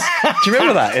romance. Do you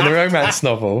remember that in the romance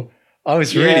novel? I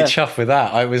was really chuffed with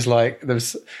that. I was like,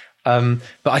 but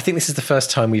I think this is the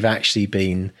first time we've actually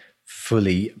been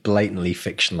fully blatantly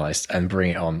fictionalized and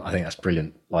bring it on. I think that's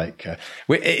brilliant.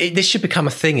 This should become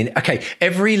a thing.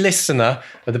 Every listener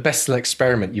of the bestseller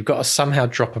experiment, you've got to somehow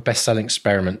drop a bestselling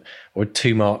experiment or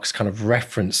 2 Marks kind of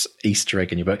reference Easter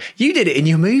egg in your book. You did it in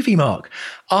your movie, Mark.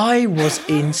 I was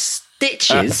in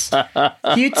stitches.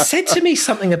 You'd said to me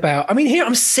something about, I mean, here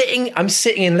I'm sitting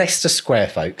in Leicester Square,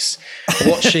 folks,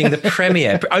 watching the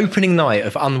premiere, opening night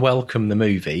of Unwelcome, the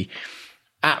movie.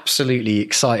 Absolutely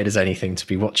excited as anything to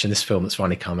be watching this film that's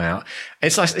finally come out.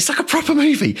 It's like a proper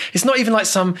movie. It's not even like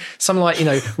some like, you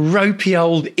know, ropey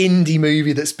old indie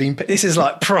movie that's been. This is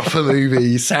like proper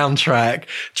movie soundtrack,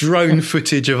 drone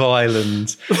footage of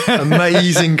Ireland,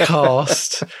 amazing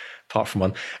cast, apart from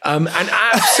one, and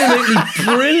absolutely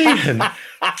brilliant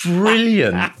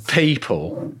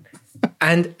people.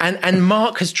 And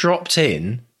Mark has dropped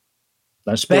in.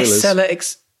 No spoilers.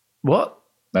 Bestseller. What?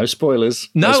 No spoilers.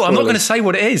 No, I'm not going to say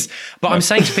what it is, but I'm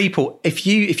saying to people, if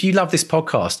you love this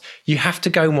podcast, you have to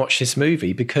go and watch this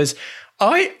movie, because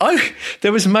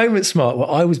there was moments, Mark, where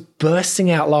I was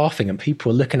bursting out laughing and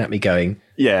people were looking at me going,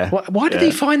 yeah, why did he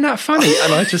find that funny?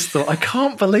 And I just thought, I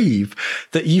can't believe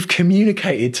that you've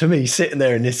communicated to me sitting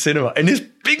there in this cinema, in this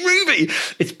big movie.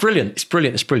 It's brilliant. It's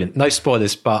brilliant. It's brilliant. No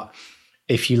spoilers, but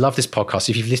if you love this podcast,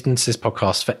 if you've listened to this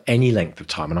podcast for any length of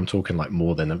time, and I'm talking like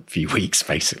more than a few weeks,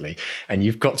 basically, and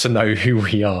you've got to know who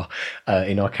we are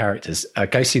in our characters,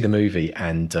 go see the movie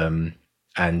and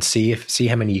see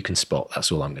how many you can spot. That's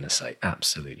all I'm going to say.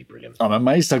 Absolutely brilliant. I'm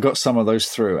amazed I got some of those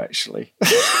through, actually.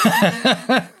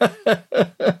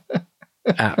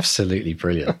 Absolutely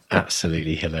brilliant.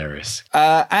 Absolutely hilarious.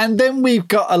 And then we've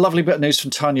got a lovely bit of news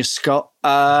from Tanya Scott,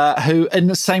 who in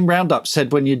the same roundup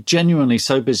said, when you're genuinely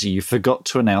so busy, you forgot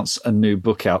to announce a new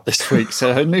book out this week.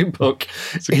 So her new book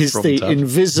is The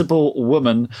Invisible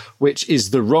Woman, which is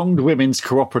the Wronged Women's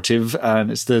Cooperative. And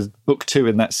it's the book 2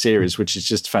 in that series, which is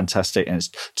just fantastic. And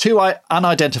it's 2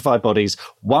 unidentified bodies,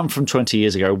 one from 20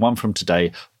 years ago, one from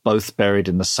today, both buried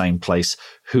in the same place.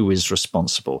 Who is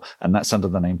responsible? And that's under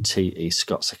the name T.E.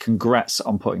 Scott. So congrats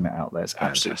on putting that out there. It's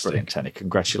absolutely brilliant, Tenny.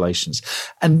 Congratulations.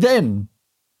 And then,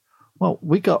 well,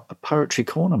 we got a poetry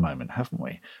corner moment, haven't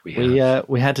we? We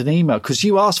had an email because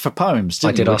you asked for poems,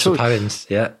 didn't you? I did ask for poems,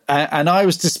 yeah. And I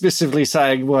was dismissively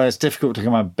saying, well, it's difficult to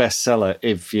become a bestseller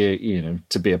if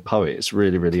to be a poet. It's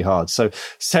really, really hard. So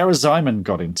Sarah Zyman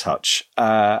got in touch,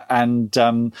 and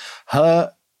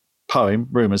her poem,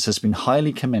 Rumours, has been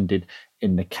highly commended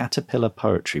in the Caterpillar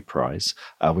Poetry Prize,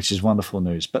 which is wonderful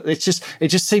news. But it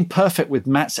just seemed perfect with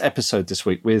Matt's episode this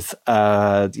week with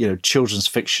children's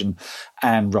fiction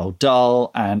and Roald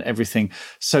Dahl and everything.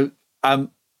 So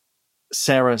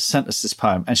Sarah sent us this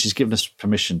poem, and she's given us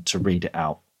permission to read it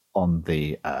out on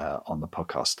the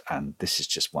podcast, and this is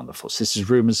just wonderful. So this is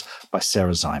Rumours by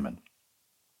Sarah Zyman.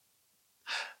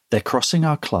 They're crossing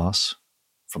our class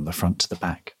from the front to the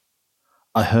back.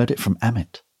 I heard it from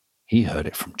Amit. He heard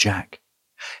it from Jack.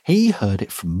 He heard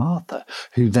it from Martha,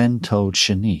 who then told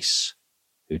Shanice,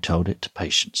 who told it to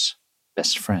Patience,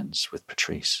 best friends with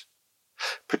Patrice.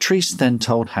 Patrice then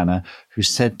told Hannah, who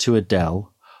said to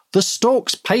Adele, the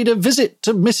storks paid a visit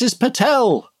to Mrs.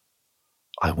 Patel.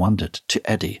 I wondered to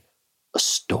Eddie, a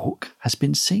stork has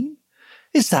been seen?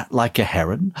 Is that like a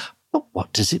heron? But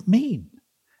what does it mean?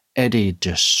 Eddie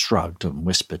just shrugged and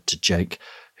whispered to Jake,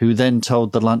 who then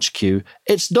told the lunch queue,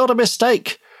 it's not a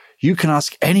mistake. You can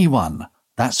ask anyone.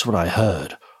 That's what I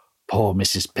heard. Poor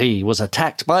Mrs. P was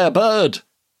attacked by a bird.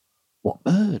 What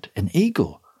bird? An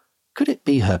eagle? Could it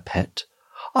be her pet?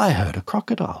 I heard a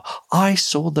crocodile. I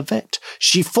saw the vet.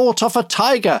 She fought off a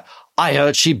tiger. I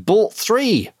heard she bought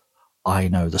 3. I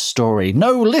know the story.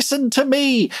 No, listen to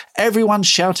me. Everyone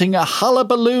shouting a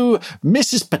hullabaloo.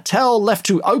 Mrs. Patel left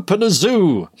to open a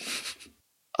zoo.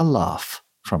 A laugh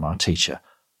from our teacher.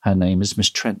 Her name is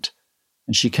Miss Trent,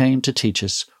 and she came to teach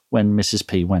us when Mrs.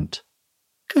 P went.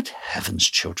 Good heavens,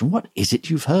 children, what is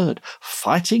it you've heard?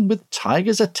 Fighting with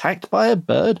tigers attacked by a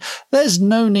bird? There's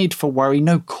no need for worry,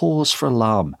 no cause for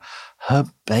alarm. Her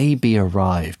baby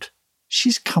arrived.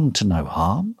 She's come to no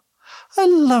harm. A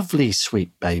lovely,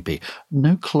 sweet baby,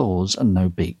 no claws and no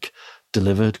beak.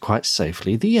 Delivered quite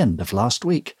safely the end of last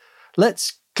week.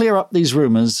 Let's clear up these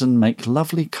rumours and make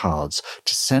lovely cards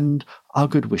to send our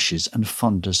good wishes and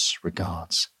fondest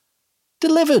regards.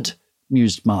 Delivered,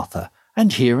 mused Martha,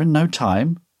 and here in no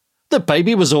time. The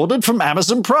baby was ordered from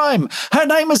Amazon Prime. Her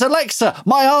name is Alexa.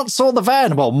 My aunt saw the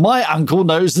van. Well, my uncle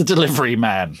knows the delivery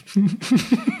man.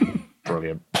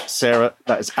 Brilliant. Sarah,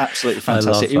 that is absolutely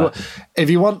fantastic. If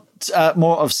you want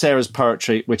more of Sarah's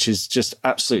poetry, which is just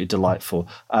absolutely delightful,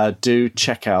 do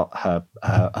check out her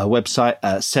website,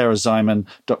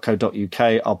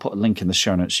 sarahzyman.co.uk. I'll put a link in the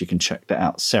show notes. You can check that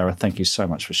out. Sarah, thank you so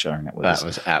much for sharing that with us. That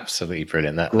was absolutely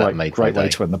brilliant. That made great my day. way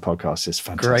to end the podcast. It's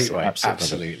fantastic. Great way.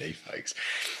 Absolutely, folks.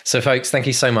 So, folks, thank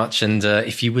you so much. And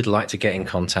if you would like to get in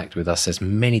contact with us, there's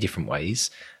many different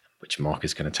ways, which Mark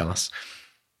is going to tell us.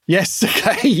 Yes,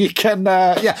 okay. You can,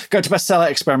 go to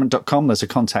bestsellerexperiment.com. There's a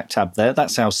contact tab there.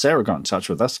 That's how Sarah got in touch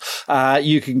with us.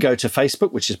 You can go to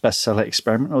Facebook, which is Bestseller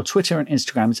Experiment, or Twitter and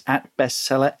Instagram is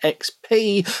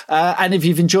 @bestsellerxp. And if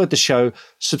you've enjoyed the show,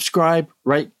 subscribe,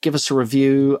 rate, give us a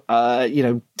review,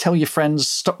 tell your friends,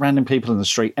 stop random people in the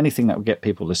street, anything that will get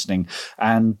people listening.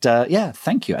 And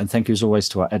thank you. And thank you as always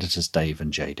to our editors, Dave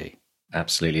and JD.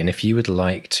 Absolutely. And if you would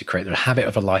like to create the habit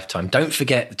of a lifetime, don't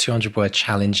forget the 200-word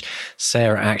challenge.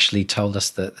 Sarah actually told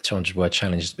us that the 200-word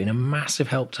challenge has been a massive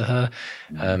help to her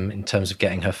in terms of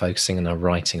getting her focusing on her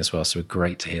writing as well. So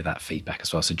great to hear that feedback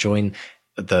as well. So join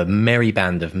the merry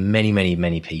band of many, many,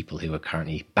 many people who are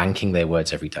currently banking their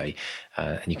words every day.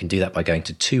 And you can do that by going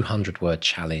to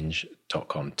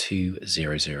 200wordchallenge.com,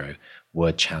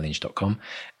 200wordchallenge.com.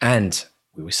 And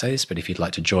we always say this, but if you'd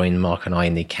like to join Mark and I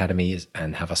in the Academy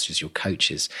and have us as your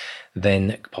coaches,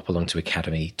 then pop along to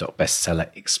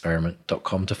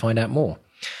academy.bestsellerexperiment.com to find out more.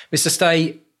 Mr.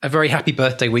 Stay, a very happy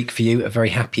birthday week for you, a very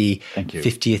happy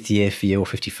 50th year for you, or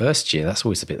 51st year. That's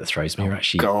always the bit that throws me. You're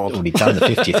actually already done the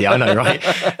 50th year, I know, right?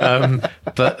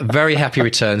 But very happy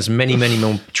returns, many, many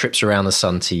more trips around the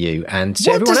sun to you and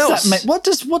to everyone else.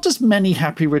 What does many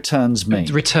happy returns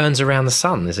mean? Returns around the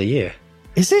sun is a year.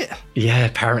 Is it? Yeah,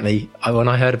 apparently. When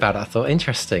I heard about it, I thought,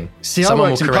 interesting. See, I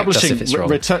worked in publishing.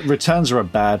 Returns are a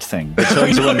bad thing.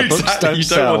 Returns are when the books don't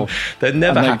sell. They're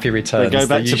never happy returns. They go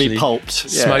back to be pulped.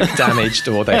 Smoke damaged,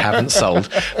 or they haven't sold.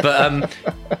 But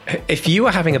if you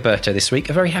are having a birthday this week,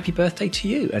 a very happy birthday to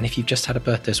you. And if you've just had a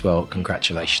birthday as well,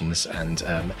 congratulations. And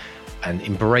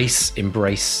embrace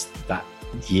that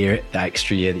year, that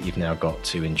extra year that you've now got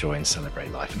to enjoy and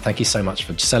celebrate life. And thank you so much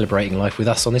for celebrating life with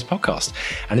us on this podcast.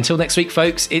 And until next week,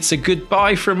 folks, it's a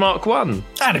goodbye from Mark 1.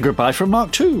 And a goodbye from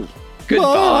Mark 2.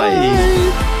 Goodbye.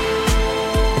 Bye.